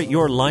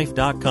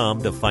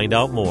celebrateyourlife.com to find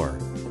out more.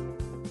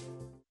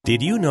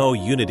 Did you know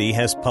Unity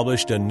has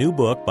published a new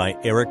book by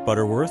Eric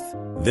Butterworth?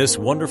 This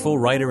wonderful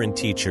writer and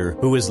teacher,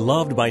 who is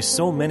loved by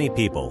so many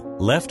people,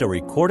 left a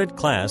recorded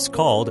class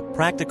called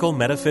Practical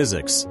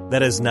Metaphysics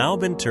that has now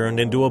been turned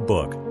into a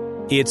book.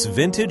 It's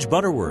vintage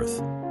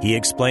Butterworth. He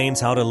explains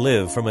how to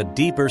live from a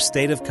deeper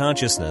state of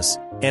consciousness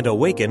and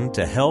awaken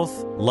to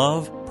health,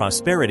 love,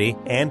 prosperity,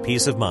 and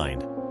peace of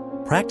mind.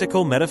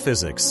 Practical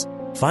Metaphysics.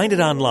 Find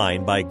it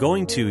online by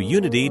going to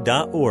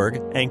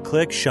unity.org and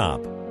click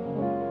Shop.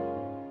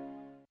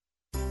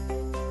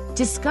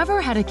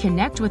 Discover how to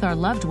connect with our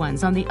loved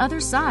ones on the other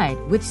side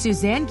with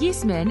Suzanne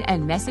Giesemann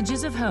and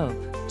Messages of Hope.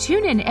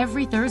 Tune in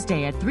every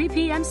Thursday at 3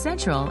 p.m.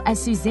 Central as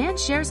Suzanne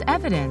shares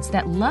evidence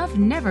that love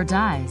never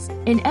dies.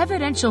 An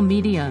evidential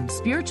medium,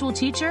 spiritual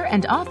teacher,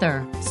 and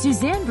author,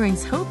 Suzanne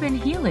brings hope and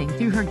healing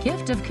through her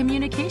gift of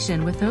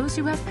communication with those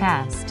who have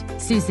passed.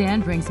 Suzanne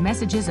brings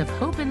messages of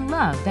hope and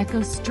love that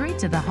go straight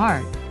to the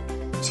heart.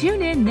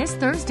 Tune in this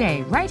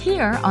Thursday right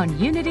here on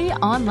Unity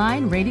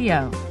Online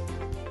Radio.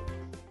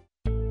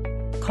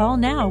 Call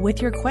now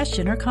with your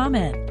question or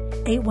comment.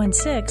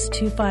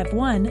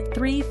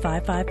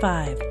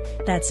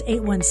 816-251-3555. That's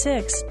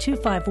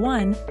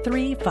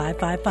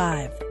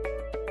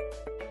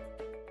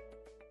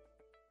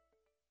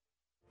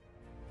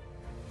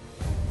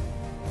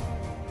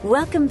 816-251-3555.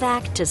 Welcome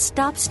back to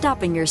Stop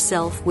Stopping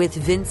Yourself with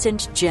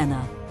Vincent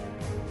Genna.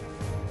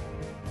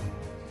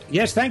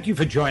 Yes, thank you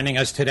for joining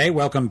us today.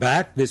 Welcome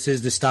back. This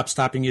is the Stop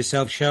Stopping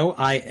Yourself show.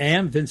 I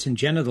am Vincent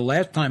Genna, the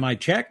last time I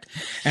checked,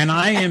 and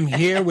I am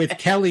here with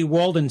Kelly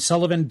Walden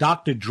Sullivan,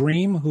 Dr.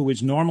 Dream, who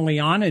is normally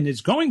on and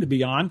is going to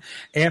be on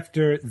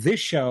after this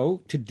show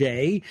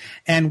today.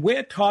 And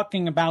we're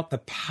talking about the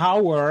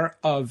power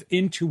of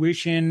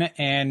intuition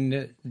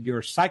and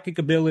your psychic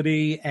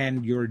ability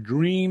and your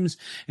dreams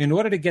in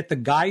order to get the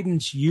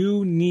guidance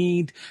you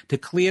need to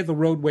clear the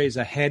roadways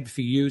ahead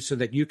for you so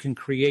that you can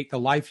create the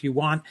life you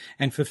want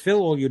and fulfill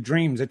all your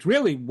dreams. It's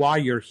really why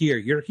you're here.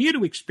 You're here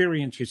to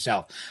experience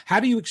yourself. How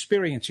do you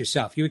experience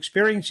yourself? You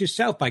experience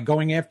yourself by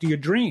going after your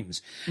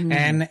dreams.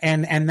 And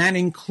that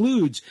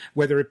includes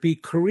whether it be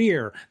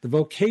career, the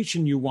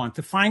vocation you want,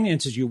 the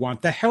finances you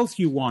want, the health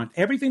you want.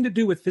 Everything to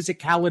do with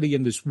physicality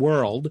in this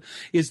world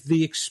is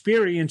the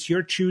experience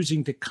you're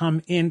choosing to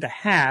come in to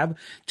have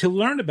to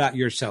learn about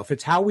yourself.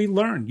 It's how we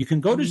learn. You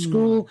can go to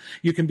school,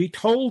 you can be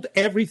told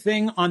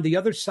everything on the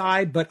other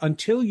side, but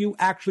until you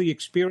actually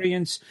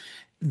experience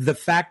the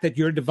fact that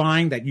you're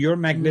divine, that you're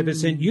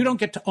magnificent, you don't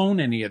get to own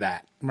any of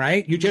that,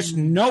 right? You just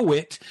know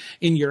it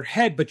in your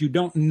head, but you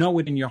don't know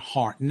it in your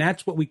heart. And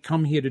that's what we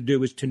come here to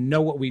do, is to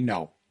know what we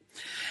know.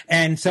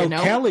 And so,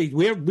 Kelly,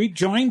 we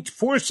joined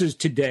forces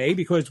today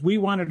because we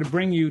wanted to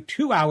bring you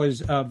 2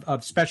 hours of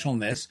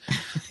specialness.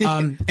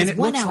 And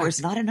 1 hour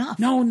is not enough.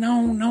 No.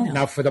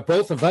 Now, for the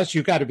both of us,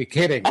 you got to be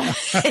kidding.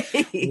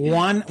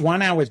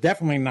 1 hour is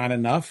definitely not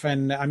enough.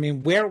 And I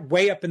mean, we're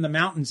way up in the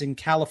mountains in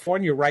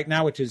California right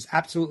now, which is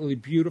absolutely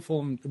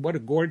beautiful. And what a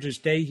gorgeous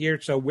day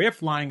here. So we're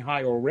flying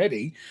high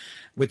already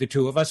with the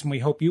two of us, and we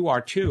hope you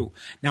are too.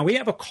 Now, we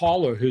have a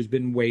caller who's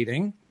been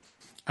waiting.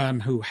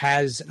 Who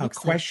has a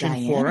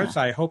question for us.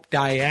 I hope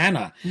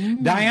Diana.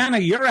 Diana,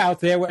 you're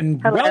out there,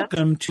 and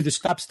welcome to the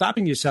Stop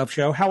Stopping Yourself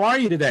show. How are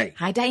you today?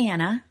 Hi,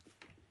 Diana.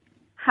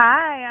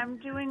 Hi, I'm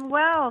doing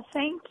well.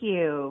 Thank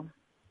you.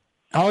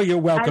 Oh, you're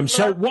welcome.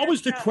 So what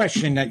was the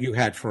question that you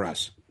had for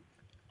us?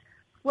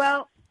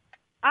 Well,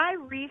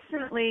 I've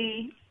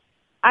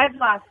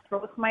lost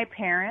both my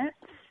parents,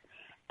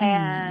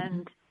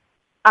 and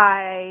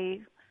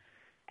I've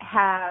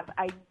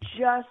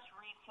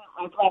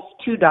lost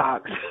two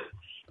dogs.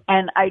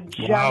 And I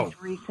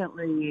just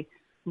recently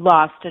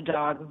lost a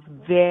dog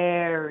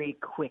very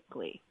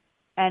quickly,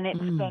 and it's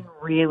been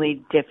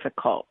really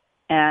difficult.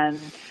 And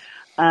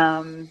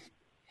I'm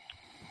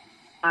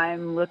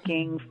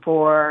looking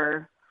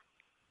for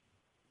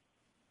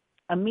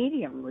a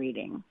medium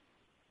reading.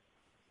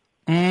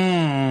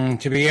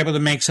 To be able to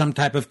make some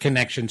type of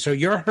connection. So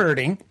you're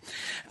hurting.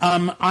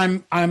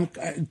 I'm a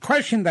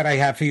question that I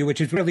have for you,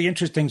 which is really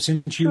interesting,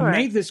 since you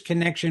made this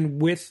connection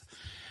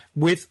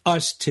with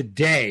us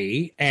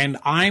today, and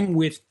I'm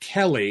with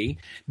Kelly,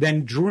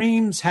 then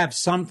dreams have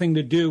something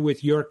to do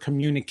with your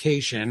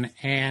communication.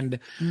 And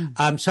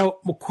so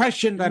the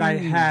question that I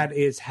had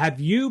is,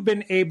 have you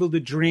been able to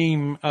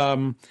dream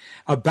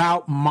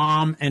about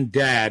mom and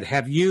dad?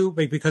 Have you,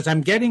 because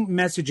I'm getting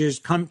messages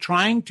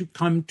trying to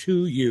come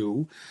to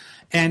you,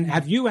 and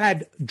have you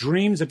had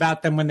dreams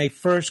about them when they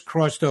first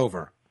crossed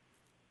over?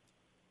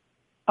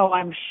 Oh,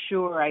 I'm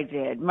sure I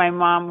did. My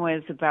mom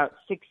was about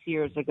 6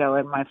 years ago,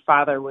 and my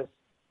father was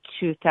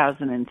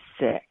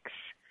 2006.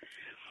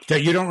 So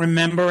you don't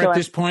remember at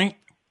this point?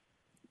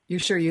 You're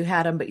sure you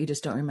had them, but you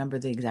just don't remember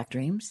the exact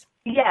dreams?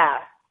 Yeah.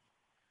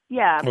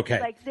 Yeah. Okay.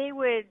 Like they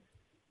would,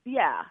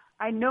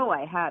 I know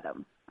I had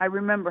them. I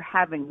remember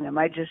having them.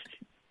 I just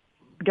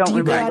don't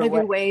remember. Do you go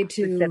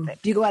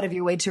out of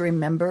your way to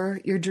remember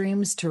your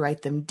dreams, to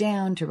write them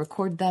down, to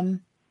record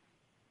them?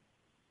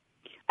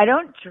 I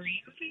don't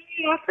dream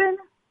very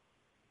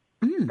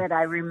often that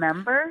I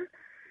remember.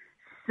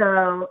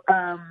 So,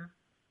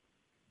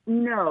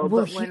 no,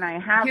 but when I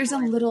have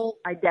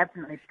I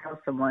definitely tell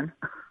someone.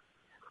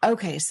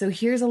 Okay, so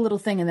here's a little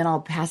thing, and then I'll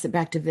pass it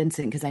back to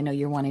Vincent because I know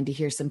you're wanting to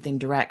hear something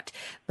direct.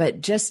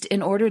 But just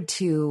in order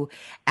to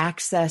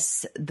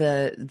access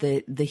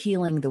the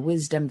healing, the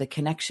wisdom, the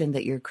connection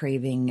that you're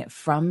craving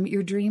from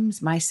your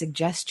dreams, my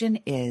suggestion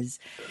is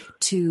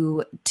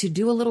to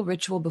do a little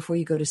ritual before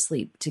you go to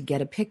sleep, to get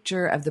a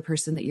picture of the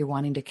person that you're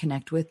wanting to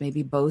connect with,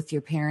 maybe both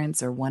your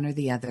parents or one or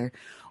the other,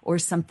 or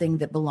something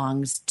that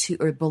belonged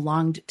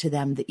to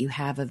them that you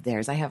have of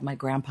theirs. I have my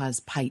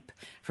grandpa's pipe,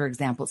 for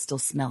example. It still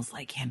smells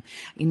like him.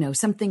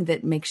 Something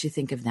that makes you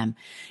think of them.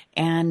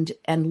 And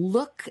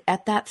look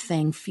at that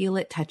thing, feel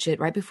it, touch it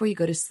right before you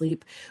go to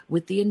sleep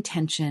with the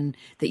intention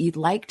that you'd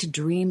like to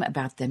dream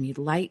about them. You'd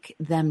like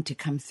them to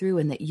come through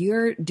and that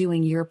you're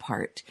doing your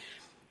part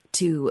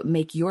to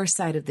make your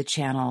side of the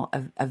channel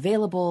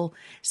available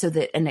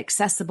and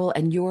accessible,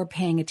 and you're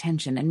paying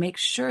attention, and make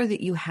sure that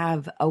you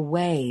have a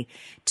way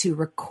to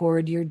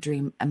record your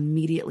dream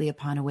immediately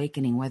upon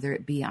awakening, whether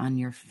it be on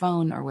your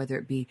phone or whether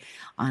it be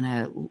on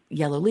a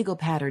yellow legal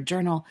pad or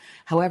journal,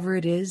 however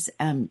it is.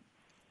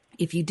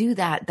 If you do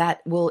that,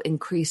 that will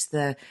increase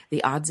the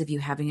odds of you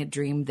having a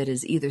dream that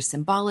is either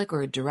symbolic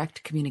or a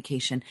direct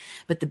communication.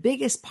 But the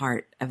biggest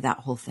part of that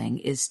whole thing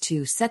is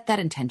to set that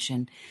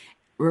intention.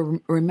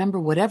 Remember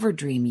whatever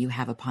dream you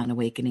have upon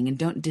awakening, and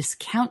don't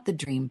discount the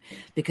dream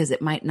because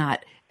it might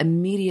not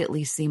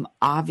immediately seem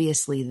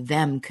obviously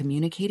them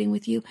communicating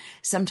with you.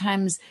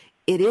 Sometimes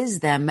it is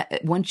them.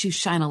 Once you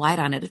shine a light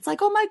on it, it's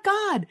like, oh my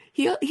God,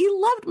 he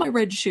loved my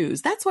red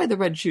shoes. That's why the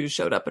red shoes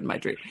showed up in my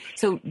dream.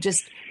 So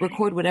just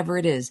record whatever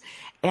it is.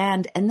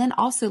 And then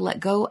also let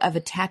go of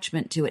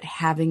attachment to it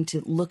having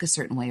to look a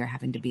certain way or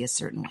having to be a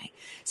certain way.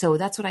 So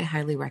that's what I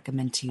highly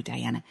recommend to you,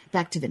 Diana.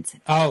 Back to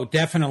Vincent. Oh,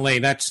 definitely.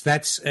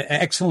 That's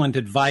excellent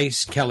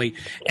advice, Kelly.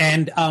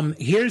 And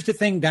here's the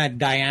thing,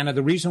 Diana,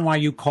 the reason why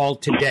you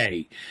called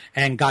today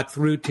and got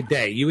through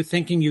today, you were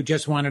thinking you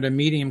just wanted a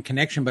medium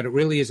connection, but it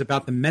really is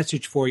about the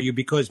message for you,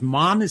 because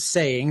Mom is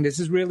saying, this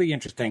is really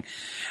interesting.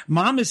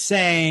 Mom is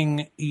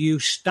saying you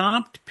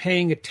stopped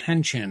paying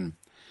attention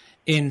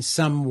in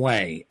some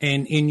way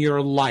in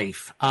your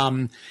life.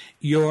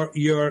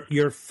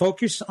 You're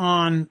focused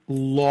on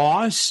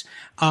loss,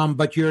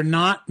 but you're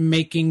not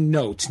making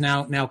notes.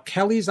 Now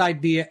Kelly's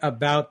idea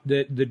about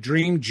the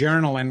dream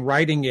journal and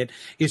writing it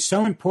is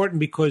so important,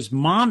 because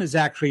Mom is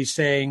actually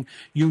saying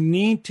you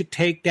need to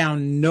take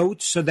down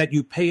notes so that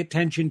you pay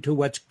attention to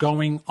what's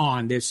going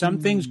on. There's some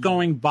things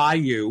going by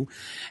you,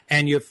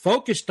 and you're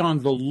focused on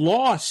the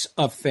loss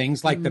of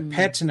things like the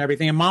pets and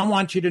everything. And Mom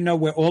wants you to know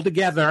we're all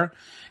together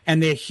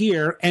and they're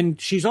here.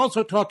 And she's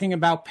also talking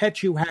about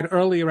pets you had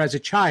earlier as a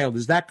child.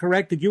 Is that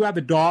correct? Did you have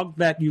a dog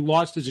that you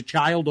lost as a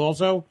child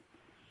also?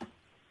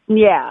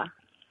 Yeah.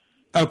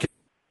 Okay.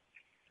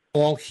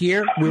 All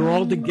here. We're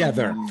all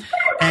together.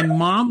 And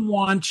Mom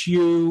wants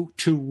you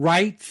to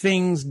write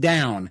things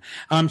down.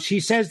 She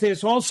says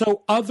there's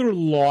also other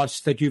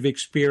loss that you've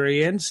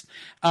experienced.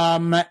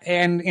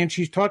 And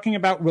she's talking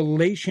about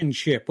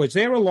relationship. Was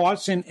there a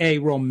loss in a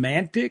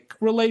romantic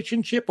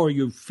relationship, or are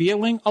you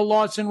feeling a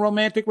loss in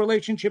romantic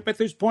relationship at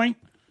this point?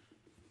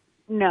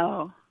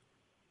 No.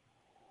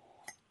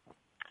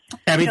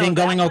 Everything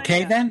going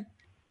okay then?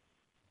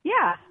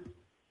 Yeah.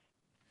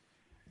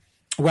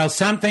 Well,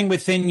 something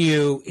within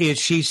you is,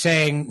 she's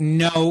saying,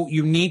 no,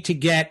 you need to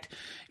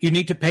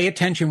pay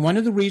attention. One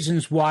of the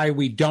reasons why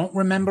we don't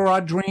remember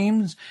our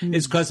dreams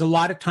is because a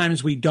lot of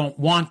times we don't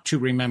want to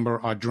remember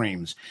our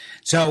dreams.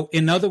 So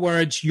in other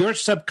words, your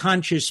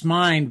subconscious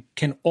mind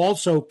can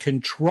also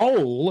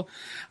control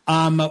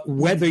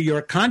whether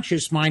your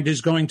conscious mind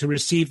is going to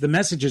receive the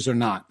messages or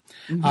not.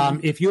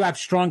 If you have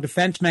strong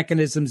defense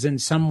mechanisms in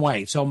some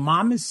way. So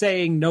Mom is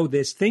saying, no,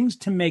 there's things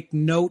to make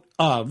note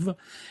of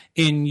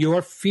in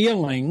your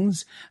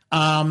feelings.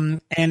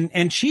 And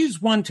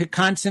she's one to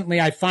constantly,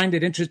 I find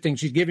it interesting,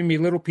 she's giving me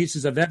little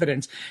pieces of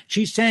evidence.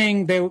 She's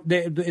saying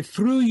that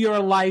through your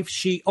life,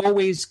 she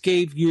always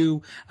gave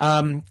you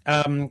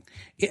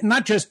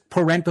not just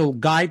parental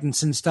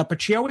guidance and stuff,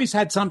 but she always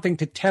had something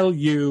to tell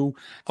you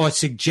or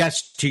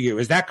suggest to you.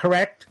 Is that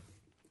correct?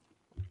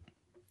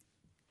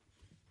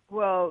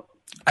 Well,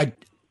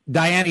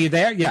 Diana, you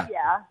there? Yeah.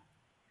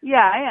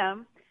 Yeah, I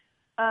am.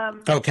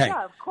 Okay.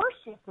 Yeah, of course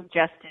she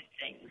suggested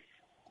things.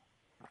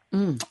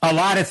 A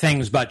lot of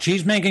things, but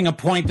she's making a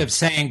point of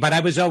saying, but I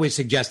was always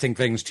suggesting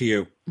things to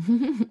you.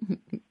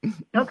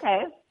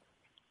 Okay.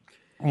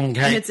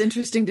 Okay. And it's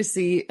interesting to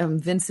see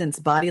Vincent's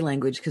body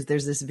language, because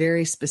there's this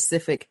very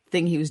specific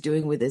thing he was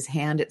doing with his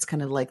hand. It's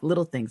kind of like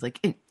little things like.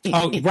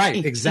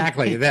 Right.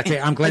 Exactly. That's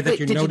it. I'm glad that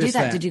you noticed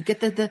that. Did you get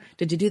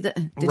did you do that?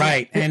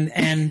 Right.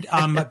 And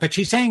but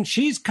she's saying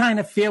she's kind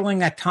of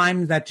feeling at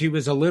times that she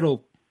was a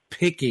little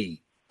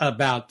picky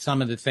about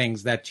some of the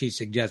things that she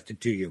suggested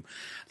to you.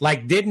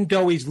 Like, didn't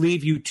always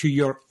leave you to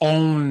your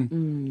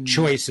own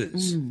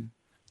choices.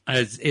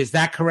 Is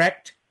that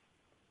correct?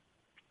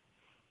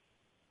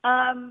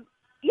 Yeah,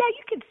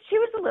 you could. She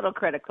was a little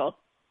critical.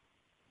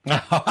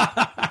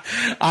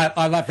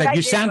 I love that.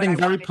 You're sounding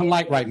very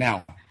polite right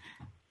now.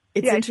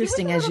 It's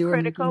interesting as you were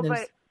critical,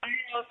 but I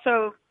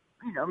also,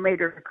 made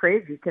her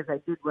crazy because I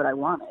did what I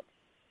wanted.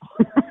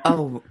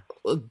 Oh,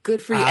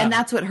 good for you. And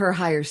that's what her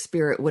higher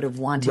spirit would have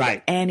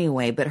wanted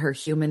anyway, but her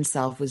human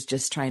self was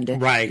just trying to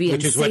be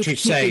in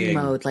safekeeping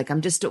mode. Like,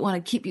 I'm just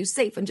want to keep you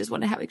safe and just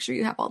want to make sure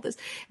you have all this.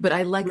 But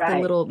I like the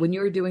little, when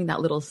you were doing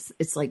that little,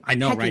 it's like I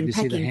know, pecking, right? You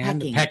see the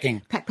hand?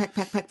 Pecking. Peck.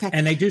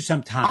 And they do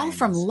sometimes. All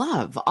from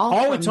love.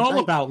 It's all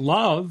about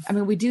love. I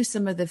mean, we do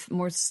some of the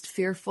more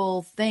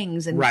fearful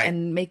things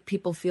and make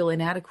people feel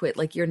inadequate.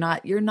 Like, you're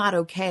not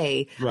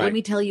okay. Right. Let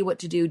me tell you what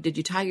to do. Did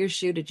you tie your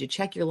shoe? Did you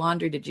check your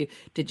laundry?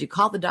 Did you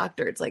call the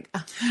doctor? It's like,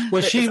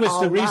 well, she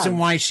was the reason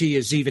why she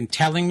is even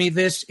telling me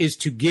this, is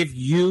to give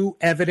you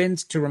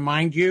evidence, to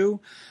remind you,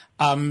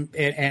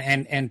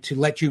 and to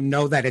let you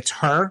know that it's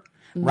her,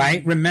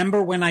 right?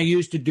 Remember when I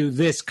used to do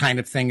this kind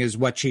of thing is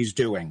what she's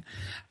doing.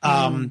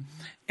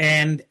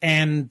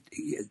 And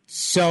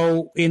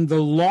so in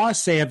the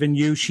loss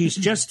avenue, she's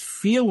just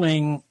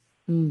feeling,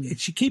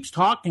 she keeps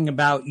talking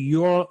about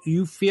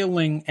you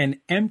feeling an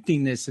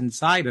emptiness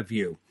inside of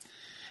you.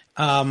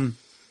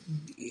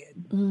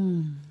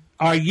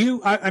 Are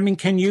you? I mean,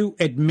 can you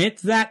admit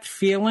that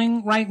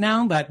feeling right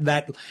now?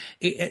 That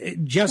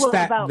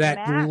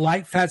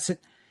life has.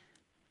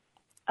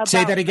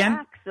 Say that again.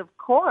 Max, of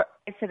course.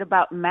 I said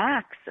about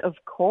Max, of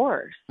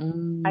course.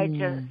 I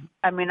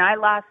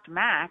lost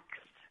Max.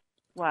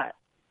 What,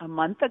 a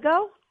month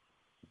ago?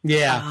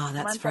 Yeah. Oh,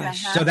 that's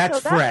fresh. So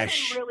that's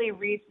fresh. That's really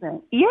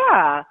recent.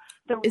 Yeah.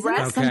 Isn't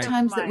it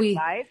sometimes that we?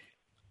 Life,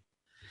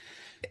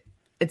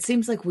 it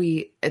seems like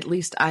at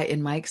least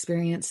in my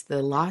experience,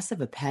 the loss of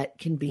a pet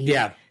can be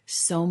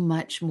so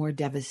much more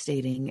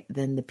devastating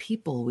than the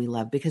people we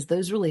love, because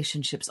those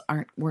relationships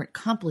weren't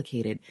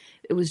complicated.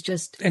 It was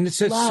just and it's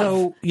just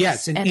love.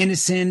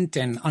 Innocent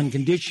and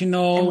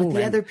unconditional. And with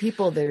the other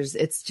people,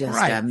 it's just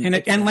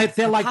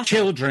they're like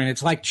children.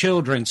 It's like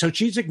children. So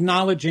she's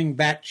acknowledging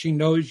that she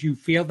knows you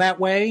feel that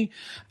way,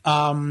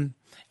 and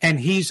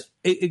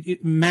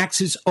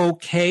Max is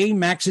okay.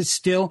 Max is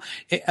still.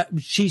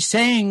 She's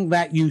saying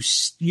that you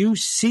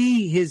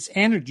see his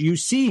energy. You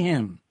see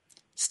him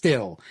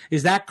still.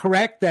 Is that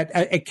correct? That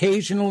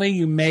occasionally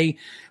you may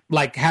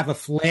have a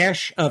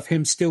flash of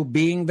him still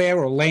being there,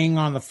 or laying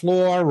on the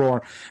floor,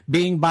 or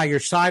being by your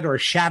side, or a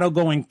shadow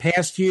going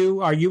past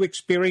you. Are you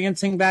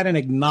experiencing that and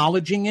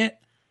acknowledging it?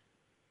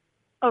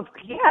 Oh,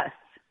 yes.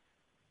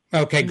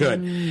 Okay,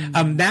 good.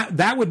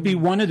 That would be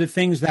one of the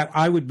things that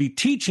I would be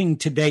teaching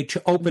today, to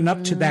open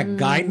up to that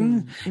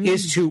guidance,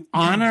 is to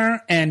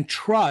honor and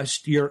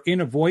trust your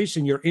inner voice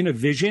and your inner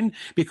vision,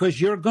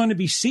 because you're going to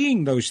be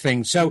seeing those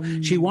things. So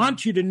she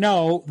wants you to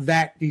know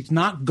that he's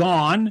not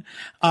gone,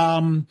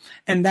 and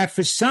that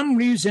for some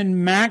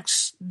reason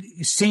Max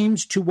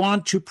seems to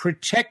want to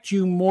protect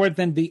you more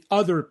than the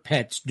other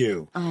pets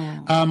do.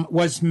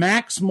 Was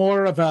Max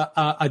more of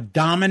a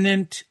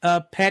dominant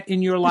pet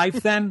in your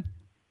life then?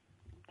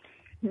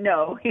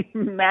 No,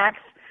 Max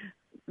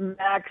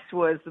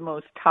was the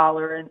most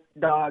tolerant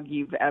dog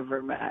you've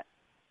ever met.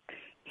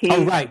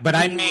 But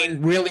I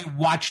mean, really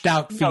watched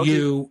out for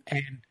you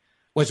and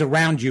was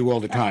around you all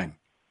the time.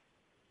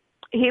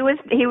 He was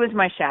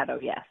my shadow,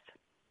 yes.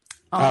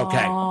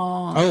 Okay.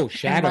 Oh,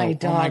 Shadow.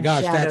 Oh my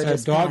gosh, Shadow,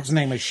 that's a dog's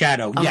name is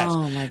Shadow. Yes.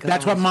 Oh my gosh.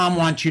 That's what Mom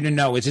wants you to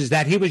know is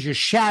that he was your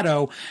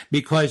shadow,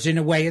 because in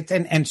a way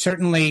and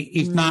certainly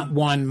he's not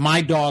one.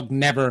 My dog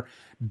never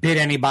bit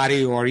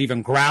anybody or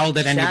even growled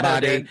at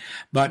anybody,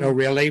 but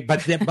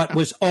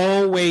was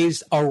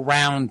always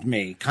around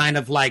me, kind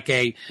of like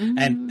a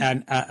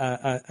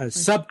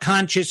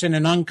subconscious and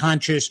an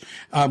unconscious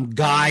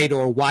guide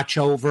or watch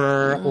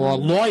over or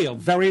loyal,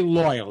 very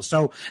loyal.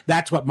 So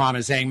that's what Mom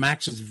is saying.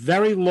 Max is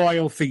very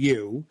loyal for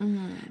you,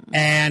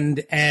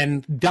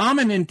 and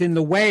dominant in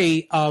the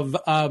way of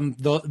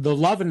the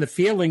love and the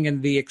feeling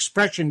and the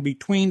expression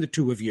between the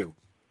two of you.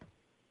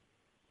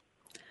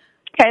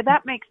 Okay,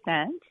 that makes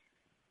sense.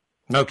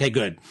 Okay,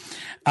 good.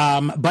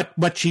 But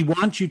what she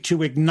wants you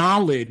to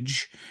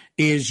acknowledge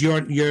is you're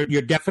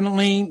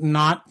definitely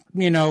not,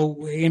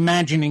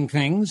 imagining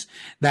things,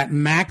 that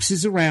Max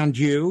is around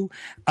you.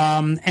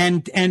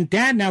 And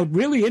Dad, now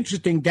really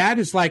interesting, Dad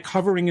is like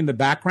hovering in the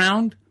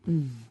background.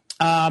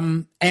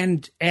 And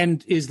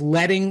is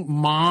letting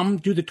Mom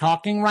do the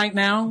talking right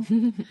now.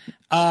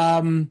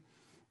 And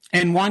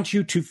wants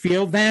you to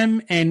feel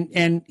them,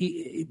 and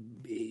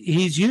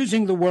he's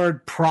using the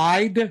word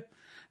pride.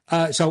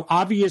 So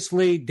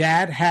obviously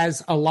Dad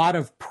has a lot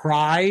of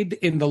pride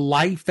in the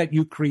life that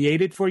you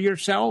created for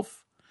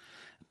yourself.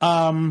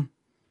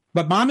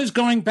 But Mom is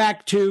going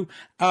back to,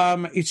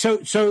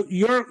 so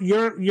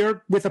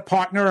you're with a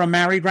partner or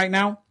married right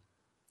now?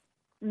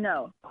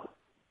 No.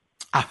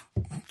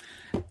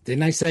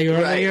 Didn't I say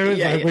earlier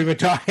that we were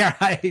talking?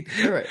 Right.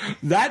 Right.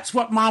 That's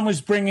what Mom was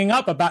bringing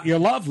up about your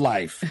love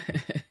life.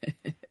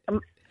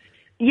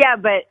 Yeah,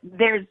 but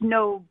there's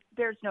no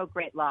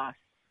great loss.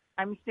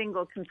 I'm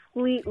single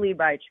completely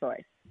by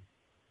choice.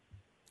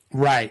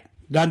 Right.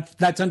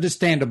 That's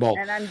understandable.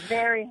 And I'm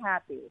very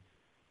happy.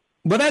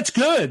 Well, that's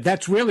good.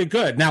 That's really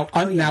good. Now,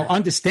 now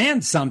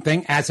understand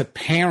something as a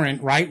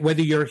parent, right?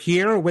 Whether you're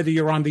here or whether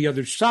you're on the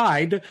other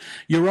side,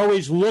 you're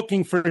always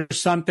looking for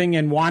something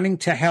and wanting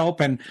to help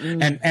and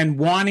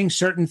wanting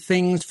certain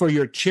things for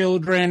your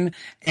children.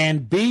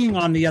 And being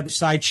on the other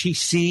side, she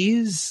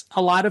sees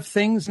a lot of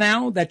things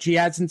now that she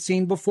hasn't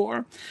seen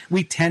before.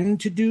 We tend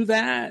to do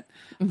that.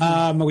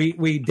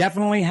 We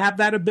definitely have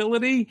that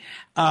ability.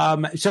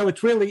 So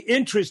it's really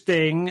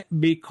interesting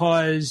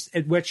because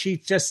what she's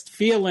just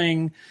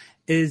feeling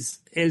is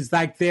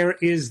like there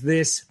is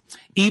this,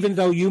 even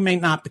though you may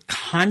not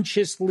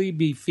consciously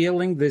be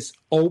feeling this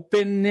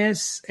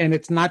openness, and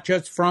it's not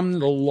just from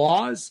the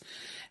laws,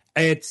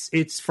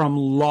 it's from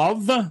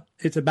love.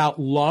 It's about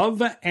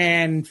love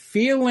and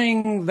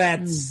feeling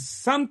that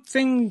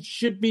something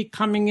should be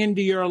coming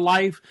into your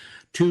life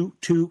to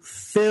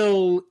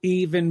fill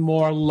even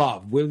more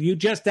love. Will you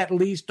just at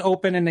least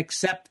open and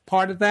accept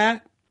part of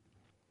that?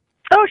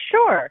 Oh,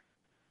 sure.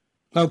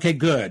 Okay,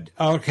 good.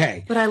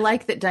 Okay. But I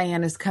like that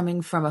Diana's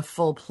coming from a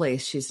full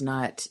place. She's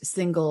not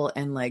single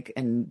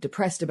and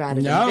depressed about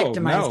it and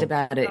victimized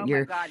about it. Oh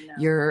my God,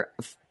 no.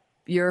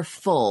 You're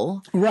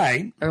full.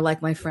 Right. Or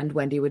like my friend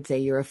Wendy would say,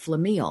 you're a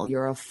flameal.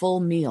 You're a full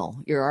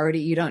meal.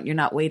 You're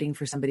not waiting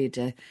for somebody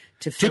to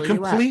fill you up.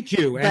 To complete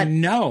you.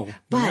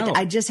 But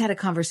I just had a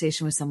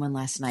conversation with someone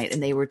last night,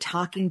 and they were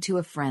talking to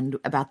a friend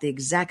about the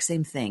exact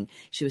same thing.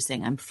 She was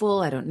saying, I'm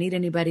full. I don't need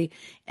anybody.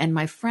 And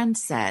my friend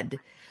said,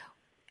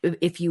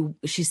 if you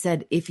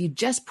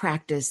just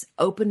practice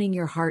opening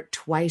your heart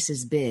twice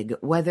as big,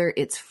 whether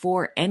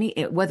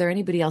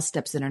anybody else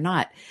steps in or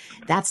not,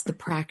 that's the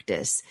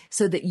practice,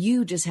 so that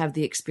you just have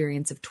the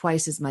experience of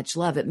twice as much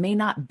love. It may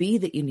not be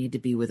that you need to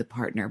be with a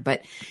partner,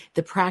 but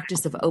the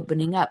practice of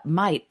opening up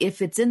might,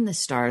 if it's in the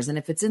stars and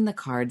if it's in the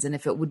cards and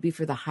if it would be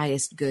for the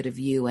highest good of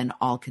you and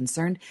all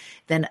concerned,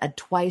 then a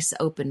twice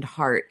opened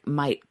heart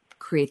might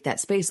create that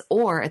space,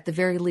 or at the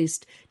very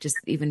least, just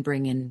even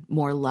bring in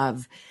more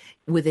love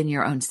within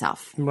your own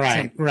self.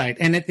 Right, right.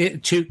 And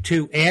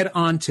to add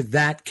on to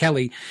that,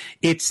 Kelly,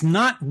 it's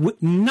not,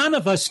 none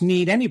of us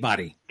need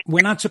anybody.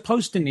 We're not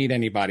supposed to need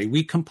anybody.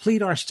 We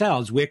complete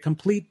ourselves. We're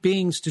complete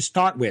beings to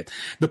start with.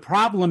 The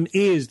problem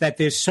is that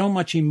there's so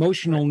much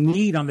emotional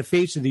need on the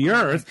face of the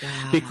earth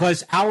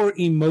because our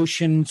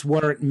emotions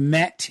weren't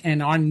met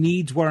and our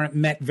needs weren't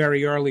met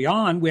very early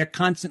on. We're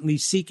constantly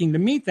seeking to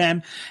meet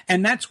them.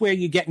 And that's where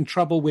you get in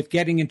trouble with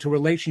getting into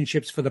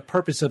relationships for the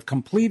purpose of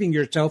completing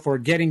yourself or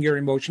getting your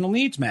emotional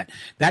needs met.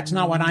 That's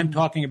not what I'm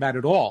talking about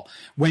at all.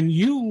 When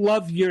you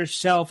love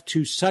yourself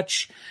to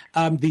such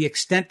the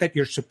extent that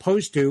you're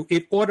supposed to,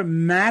 it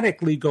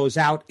automatically goes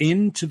out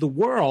into the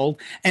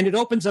world and it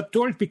opens up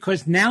doors,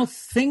 because now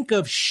think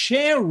of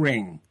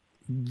sharing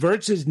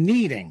versus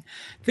needing.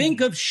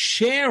 Think of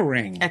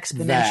sharing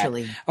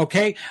exponentially. That,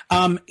 okay.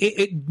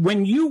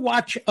 When you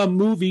watch a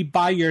movie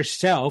by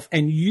yourself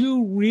and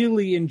you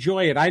really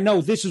enjoy it, I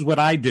know this is what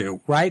I do,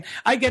 right?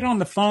 I get on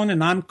the phone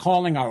and I'm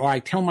calling, or I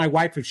tell my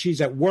wife if she's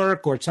at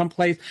work or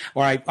someplace,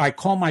 or I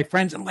call my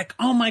friends. I'm like,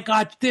 oh my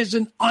God, there's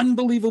an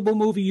unbelievable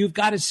movie you've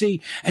got to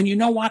see. And you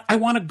know what? I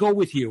want to go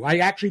with you. I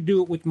actually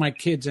do it with my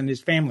kids and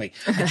his family.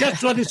 I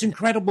just saw this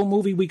incredible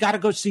movie. We got to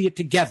go see it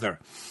together.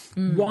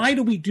 Why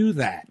do we do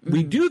that?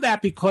 We do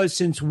that because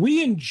since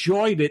we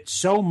enjoyed it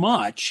so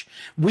much,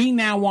 we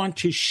now want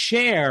to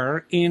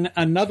share in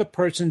another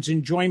person's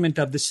enjoyment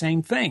of the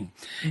same thing.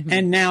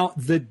 And now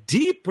the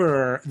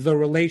deeper the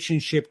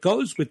relationship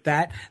goes with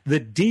that, the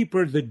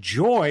deeper the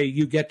joy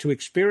you get to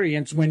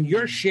experience when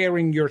you're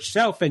sharing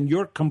yourself and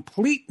your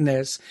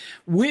completeness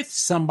with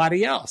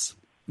somebody else.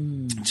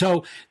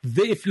 So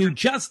if you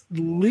just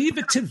leave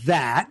it to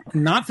that,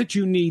 not that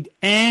you need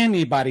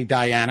anybody,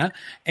 Diana,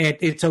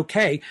 it's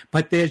okay,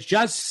 but there's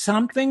just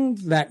something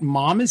that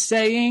Mom is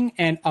saying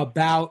and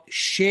about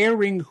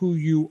sharing who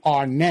you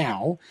are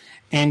now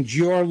and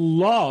your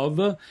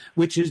love,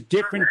 which is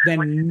different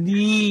than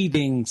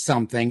needing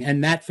something.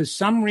 And that for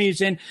some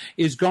reason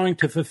is going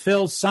to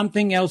fulfill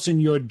something else in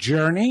your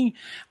journey,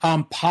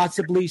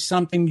 possibly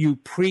something you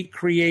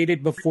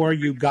pre-created before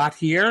you got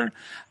here.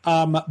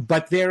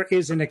 But there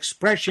is an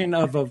expression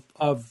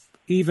of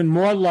even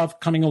more love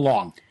coming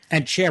along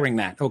and sharing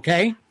that.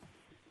 Okay.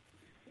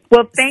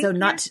 Well, thank you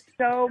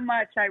so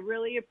much. I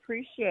really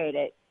appreciate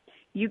it.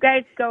 You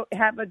guys go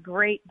have a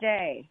great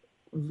day.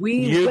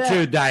 You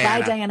too, Diana.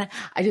 Bye, Diana.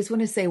 I just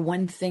want to say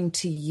one thing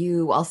to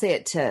you. I'll say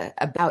it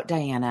about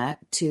Diana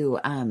to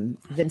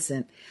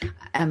Vincent.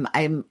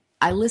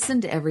 I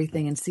listen to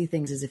everything and see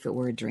things as if it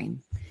were a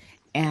dream.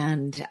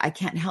 And I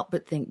can't help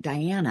but think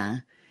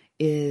Diana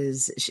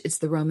it's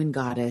the Roman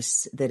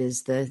goddess that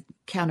is the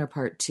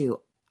counterpart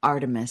to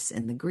Artemis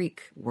in the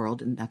Greek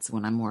world, and that's the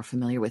one I'm more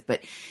familiar with.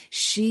 But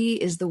she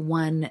is the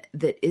one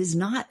that is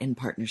not in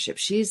partnership.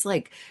 She's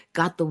like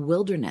got the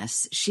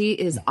wilderness. She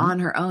is on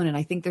her own, and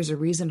I think there's a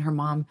reason her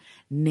mom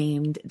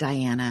named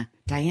Diana.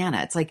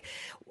 It's like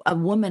a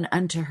woman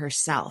unto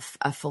herself,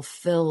 a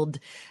fulfilled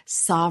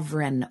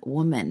sovereign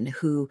woman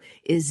who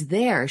is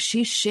there.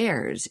 She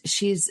shares.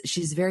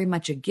 She's very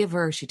much a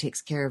giver. She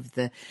takes care of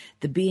the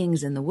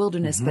beings in the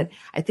wilderness. But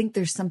I think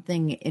there's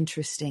something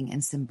interesting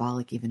and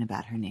symbolic even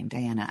about her name,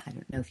 Diana. I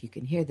don't know if you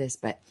can hear this,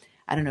 but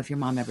I don't know if your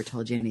mom ever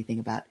told you anything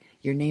about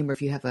your name or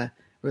if you have a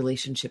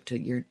relationship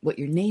to what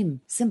your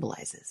name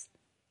symbolizes.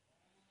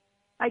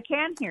 I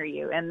can hear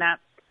you, and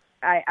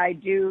I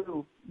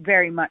do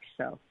very much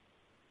so.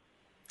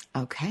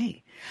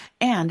 Okay.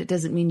 And it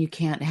doesn't mean you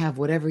can't have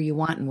whatever you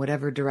want in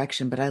whatever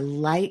direction, but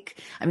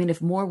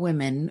if more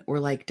women were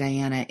like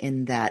Diana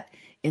in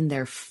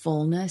their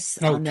fullness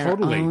on their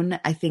own,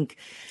 I think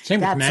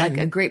that's like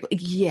a great,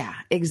 yeah,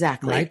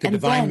 exactly. Right. The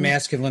divine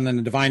masculine and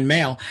the divine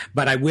male.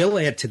 But I will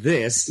add to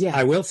this. Yeah.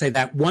 I will say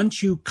that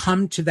once you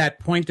come to that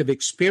point of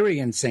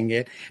experiencing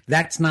it,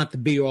 that's not the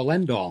be all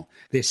end all.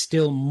 There's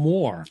still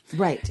more.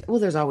 Right. Well,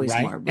 there's always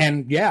more. But...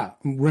 And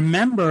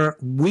remember,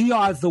 we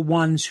are the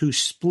ones who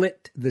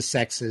split the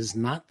sexes,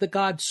 not the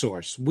God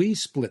source. We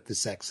split the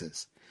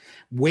sexes.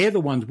 We're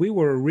the ones, we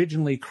were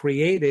originally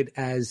created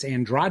as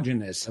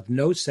androgynous, of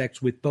no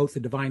sex, with both the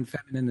divine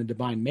feminine and the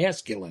divine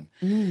masculine.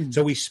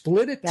 So we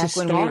split it back to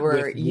when start we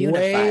were with,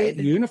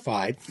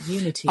 unified.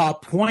 Unity. Our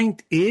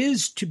point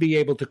is to be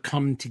able to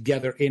come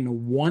together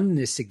in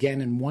oneness again.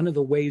 And one of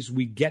the ways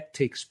we get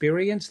to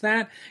experience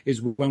that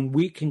is when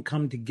we can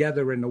come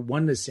together in a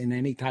oneness in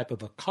any type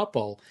of a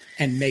couple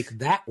and make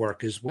that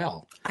work as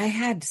well. I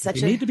had such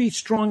you need to be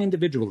strong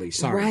individually.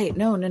 Sorry. Right.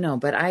 No.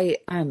 But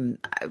I'm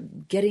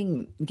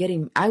getting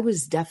I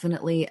was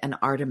definitely an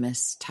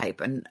Artemis type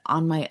and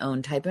on my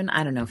own type. And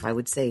I don't know if I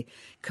would say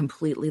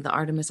completely the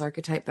Artemis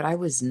archetype, but I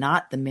was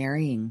not the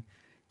marrying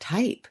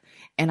type.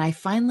 And I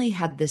finally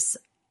had this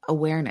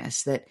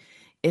awareness that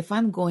if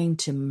I'm going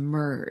to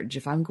merge,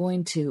 if I'm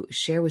going to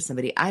share with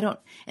somebody,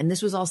 and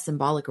this was all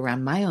symbolic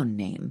around my own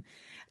name,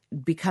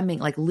 becoming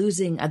like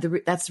losing,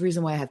 that's the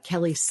reason why I have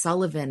Kelly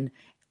Sullivan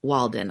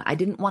Walden. I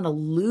didn't want to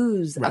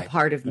lose a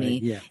part of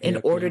me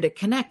in order to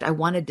connect. I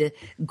wanted to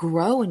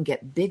grow and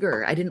get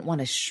bigger. I didn't want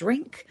to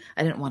shrink.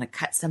 I didn't want to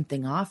cut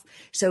something off.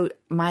 So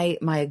my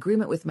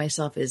agreement with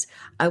myself is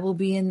I will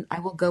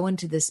go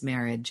into this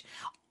marriage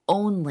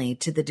only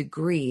to the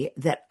degree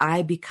that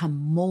I become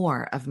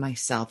more of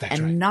myself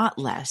not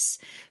less.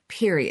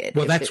 Period.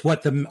 Well, that's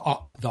what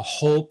the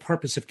whole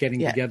purpose of getting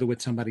together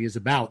with somebody is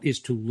about,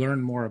 is to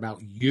learn more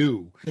about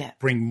you,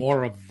 bring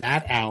more of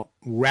that out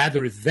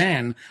rather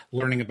than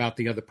learning about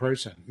the other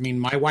person. I mean,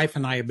 my wife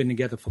and I have been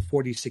together for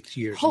 46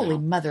 years Holy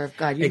now. Mother of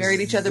God. You married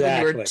each other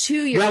when you were 2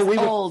 years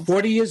old.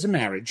 40 years of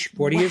marriage,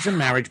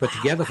 but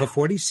together for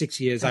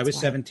 46 years. That's I was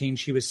 17,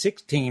 she was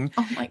 16.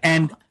 Oh my God.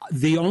 And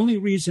the only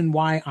reason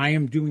why I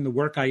am doing the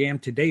work I am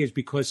today is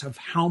because of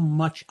how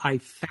much I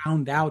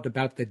found out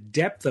about the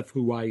depth of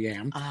who I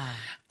am.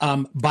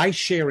 By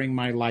sharing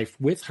my life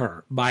with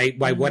her, by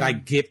what I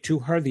give to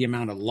her, the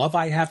amount of love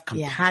I have,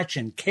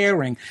 compassion,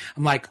 caring.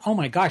 I'm like, oh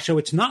my gosh. So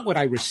it's not what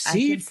I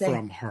received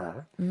from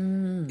her.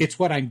 It's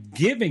what I'm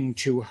giving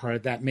to her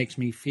that makes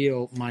me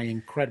feel my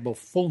incredible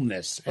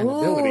fullness and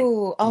ability.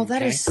 Oh,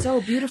 that is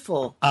so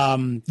beautiful.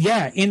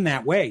 In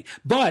that way.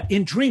 But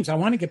in dreams, I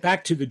want to get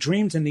back to the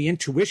dreams and the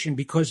intuition,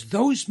 because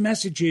those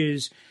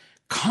messages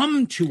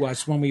come to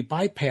us when we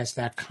bypass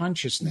that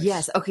consciousness.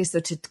 Yes. Okay. So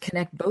to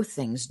connect both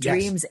things,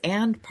 dreams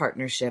and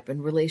partnership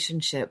and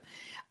relationship,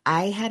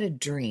 I had a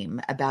dream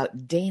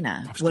about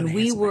Dana when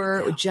we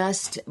were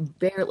just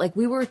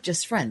we were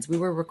just friends. We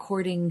were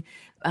recording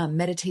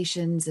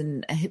meditations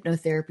and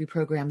hypnotherapy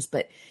programs,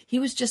 but he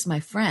was just my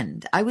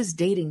friend. I was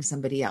dating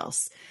somebody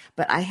else,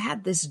 but I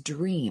had this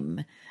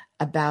dream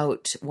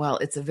about,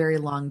 it's a very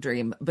long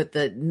dream, but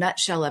the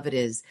nutshell of it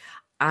is,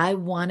 I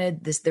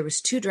wanted this. There was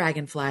 2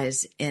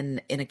 dragonflies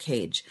in a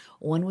cage.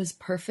 One was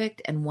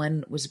perfect and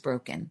one was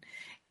broken.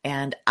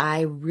 And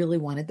I really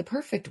wanted the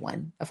perfect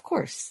one, of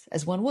course,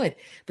 as one would.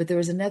 But there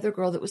was another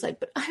girl that was like,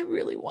 but I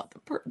really want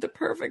the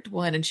perfect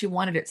one. And she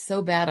wanted it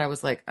so bad. I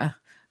was like,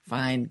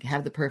 fine,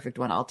 have the perfect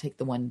one. I'll take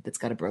the one that's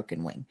got a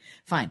broken wing.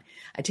 Fine.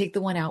 I take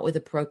the one out with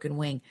a broken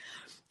wing.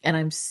 And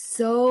I'm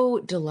so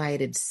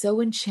delighted,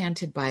 so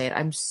enchanted by it.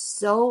 I'm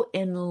so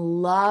in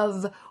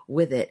love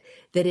with it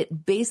that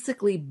it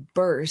basically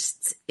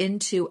bursts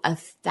into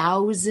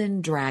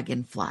 1,000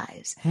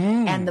 dragonflies.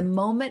 And the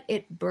moment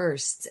it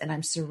bursts and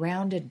I'm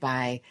surrounded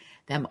by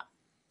them,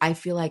 I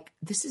feel like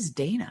this is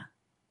Dana.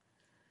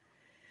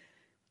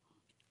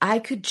 I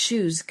could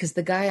choose, because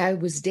the guy I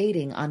was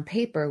dating on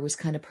paper was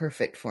kind of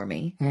perfect for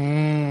me.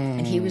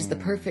 And he was the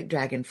perfect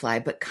dragonfly,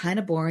 but kind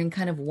of boring,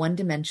 kind of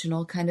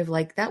one-dimensional, kind of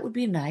like, that would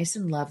be nice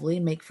and lovely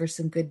and make for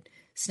some good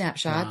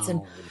snapshots.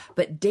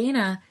 But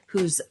Dana,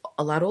 who's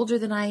a lot older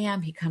than I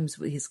am, he comes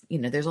with his,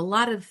 there's a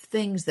lot of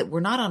things that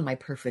were not on my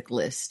perfect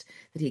list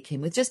that he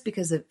came with just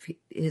because of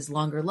his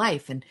longer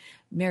life and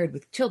married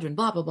with children,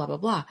 blah, blah, blah, blah,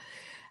 blah.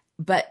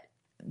 But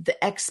the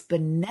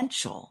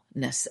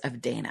exponentialness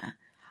of Dana,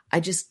 I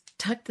just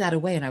tucked that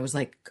away and I was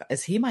like,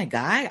 is he my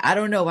guy? I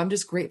don't know. I'm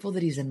just grateful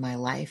that he's in my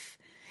life.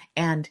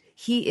 And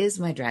he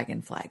is my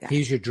dragonfly guy.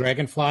 He's your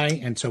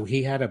dragonfly, and so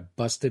he had a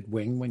busted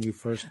wing when you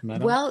first met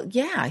him? Well,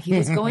 yeah, he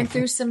was going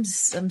through some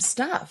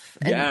stuff.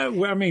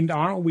 And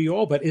aren't we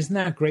all? But isn't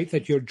that great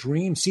that your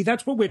dreams, see,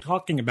 that's what we're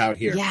talking about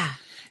here. Yeah.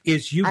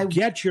 Is you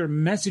get your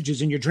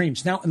messages in your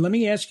dreams. Now, let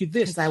me ask you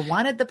this. Because I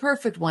wanted the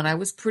perfect one. I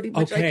was pretty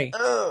much okay.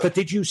 But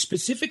did you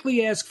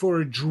specifically ask for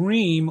a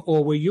dream,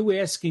 or were you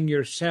asking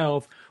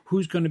yourself,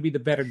 who's going to be the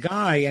better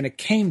guy, and it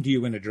came to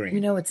you in a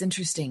dream? What's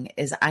interesting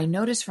is I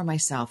noticed for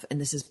myself, and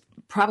this is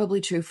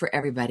probably true for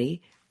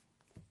everybody,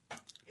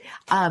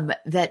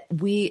 that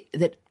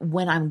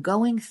when I'm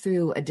going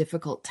through a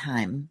difficult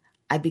time,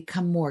 I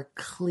become more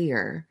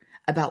clear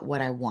about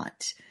what I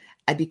want.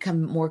 I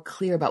become more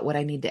clear about what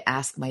I need to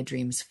ask my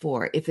dreams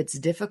for. If it's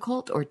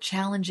difficult or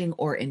challenging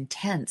or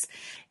intense,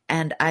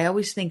 and I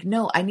always think,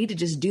 no, I need to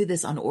just do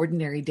this on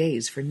ordinary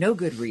days for no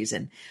good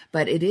reason.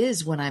 But it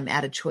is when I'm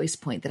at a choice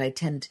point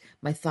that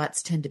my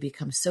thoughts tend to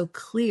become so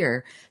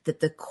clear that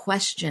the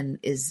question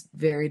is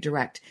very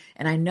direct.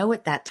 And I know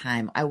at that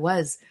time I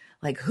was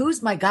like,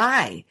 who's my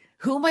guy?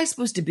 Who am I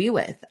supposed to be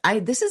with?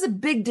 This is a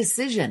big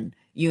decision,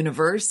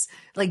 universe.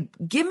 Like,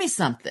 give me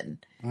something.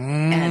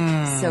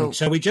 And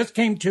so we just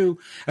came to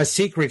a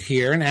secret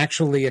here, and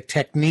actually a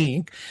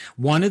technique.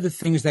 One of the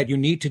things that you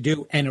need to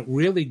do, and it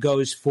really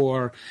goes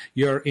for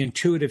your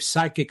intuitive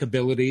psychic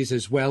abilities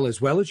as well as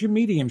your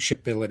mediumship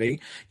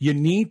ability, you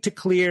need to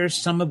clear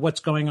some of what's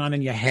going on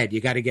in your head.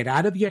 You got to get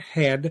out of your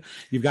head.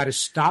 You've got to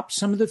stop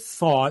some of the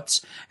thoughts,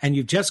 and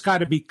you've just got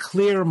to be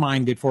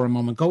clear-minded for a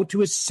moment. Go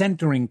to a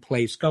centering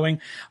place going,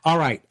 all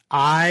right,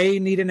 I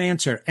need an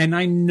answer. And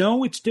I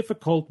know it's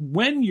difficult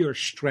when you're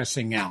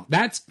stressing out.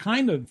 That's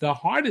kind of the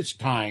hardest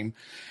time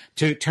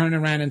to turn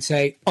around and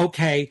say,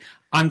 okay,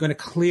 I'm going to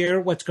clear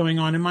what's going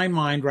on in my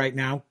mind right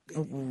now.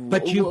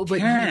 But you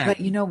can. But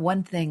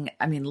one thing,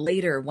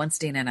 later, once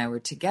Dana and I were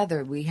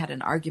together, we had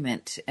an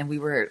argument and we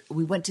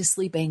went to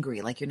sleep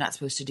angry, like you're not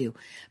supposed to do.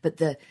 But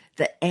the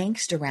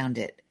angst around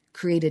it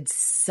created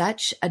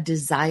such a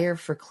desire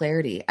for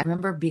clarity. I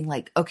remember being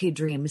like, okay,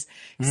 dreams,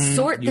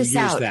 sort this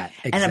out.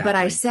 Exactly. But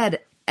I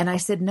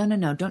said,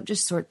 no, don't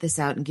just sort this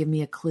out and give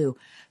me a clue.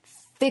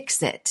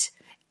 Fix it.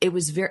 It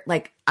was very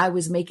I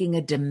was making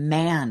a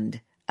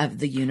demand of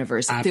the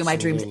universe through my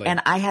dreams.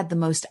 And I had the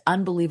most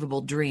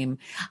unbelievable dream.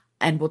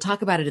 And we'll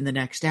talk about it in the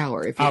next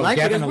hour. If you like,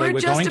 definitely. We're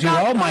going to.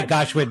 Oh my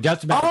gosh, we're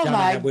just about done on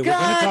that. We're going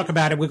to talk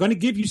about it. We're going to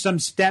give you some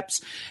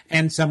steps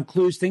and some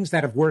clues, things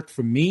that have worked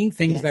for me,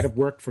 things that have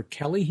worked for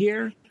Kelly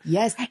here.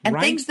 Yes, and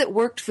things that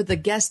worked for the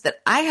guest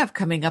that I have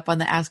coming up on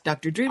the Ask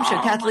Dr. Dream show,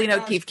 Kathleen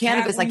O'Keefe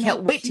Cannabis. I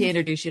can't wait to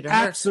introduce you to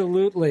her.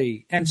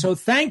 Absolutely. And so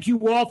thank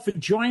you all for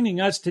joining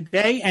us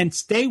today, and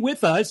stay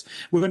with us.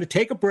 We're going to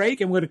take a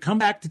break, and we're going to come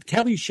back to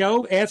Kelly's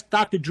show, Ask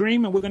Dr.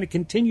 Dream, and we're going to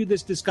continue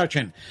this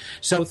discussion.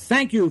 So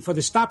thank you for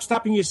the Stop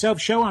Stopping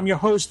Yourself show. I'm your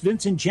host,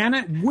 Vincent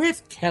Janet,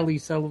 with Kelly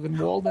Sullivan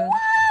Walden.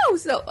 Wow,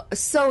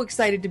 so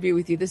excited to be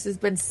with you. This has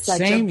been such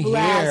a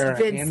blast, here,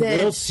 Vincent.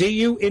 And we'll see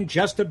you in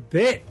just a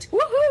bit.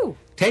 Woohoo!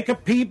 Take a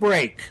pee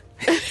break.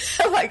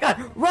 Oh my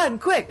God, run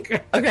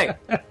quick. Okay.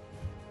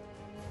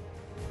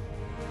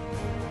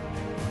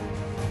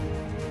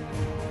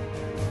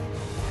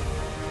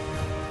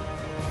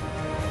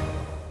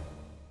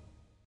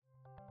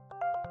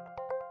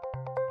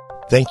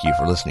 Thank you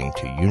for listening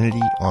to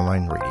Unity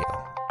Online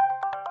Radio,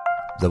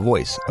 the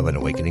voice of an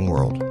awakening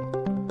world.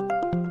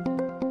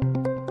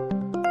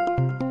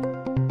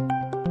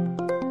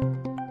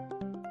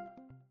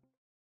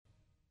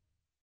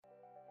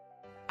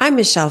 I'm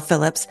Michelle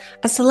Phillips,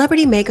 a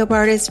celebrity makeup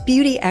artist,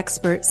 beauty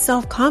expert,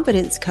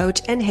 self-confidence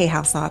coach, and Hay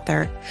House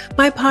author.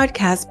 My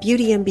podcast,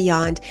 Beauty and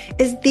Beyond,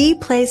 is the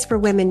place for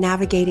women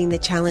navigating the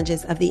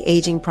challenges of the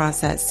aging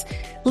process.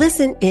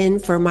 Listen in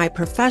for my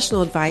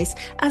professional advice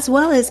as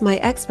well as my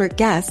expert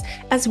guests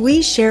as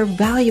we share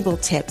valuable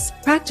tips,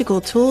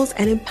 practical tools,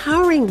 and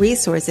empowering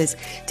resources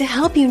to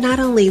help you not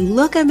only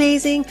look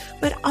amazing,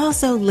 but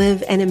also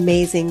live an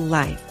amazing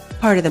life.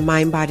 Part of the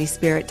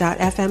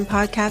MindBodySpirit.fm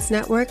podcast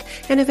network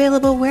and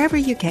available wherever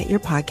you get your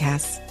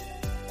podcasts.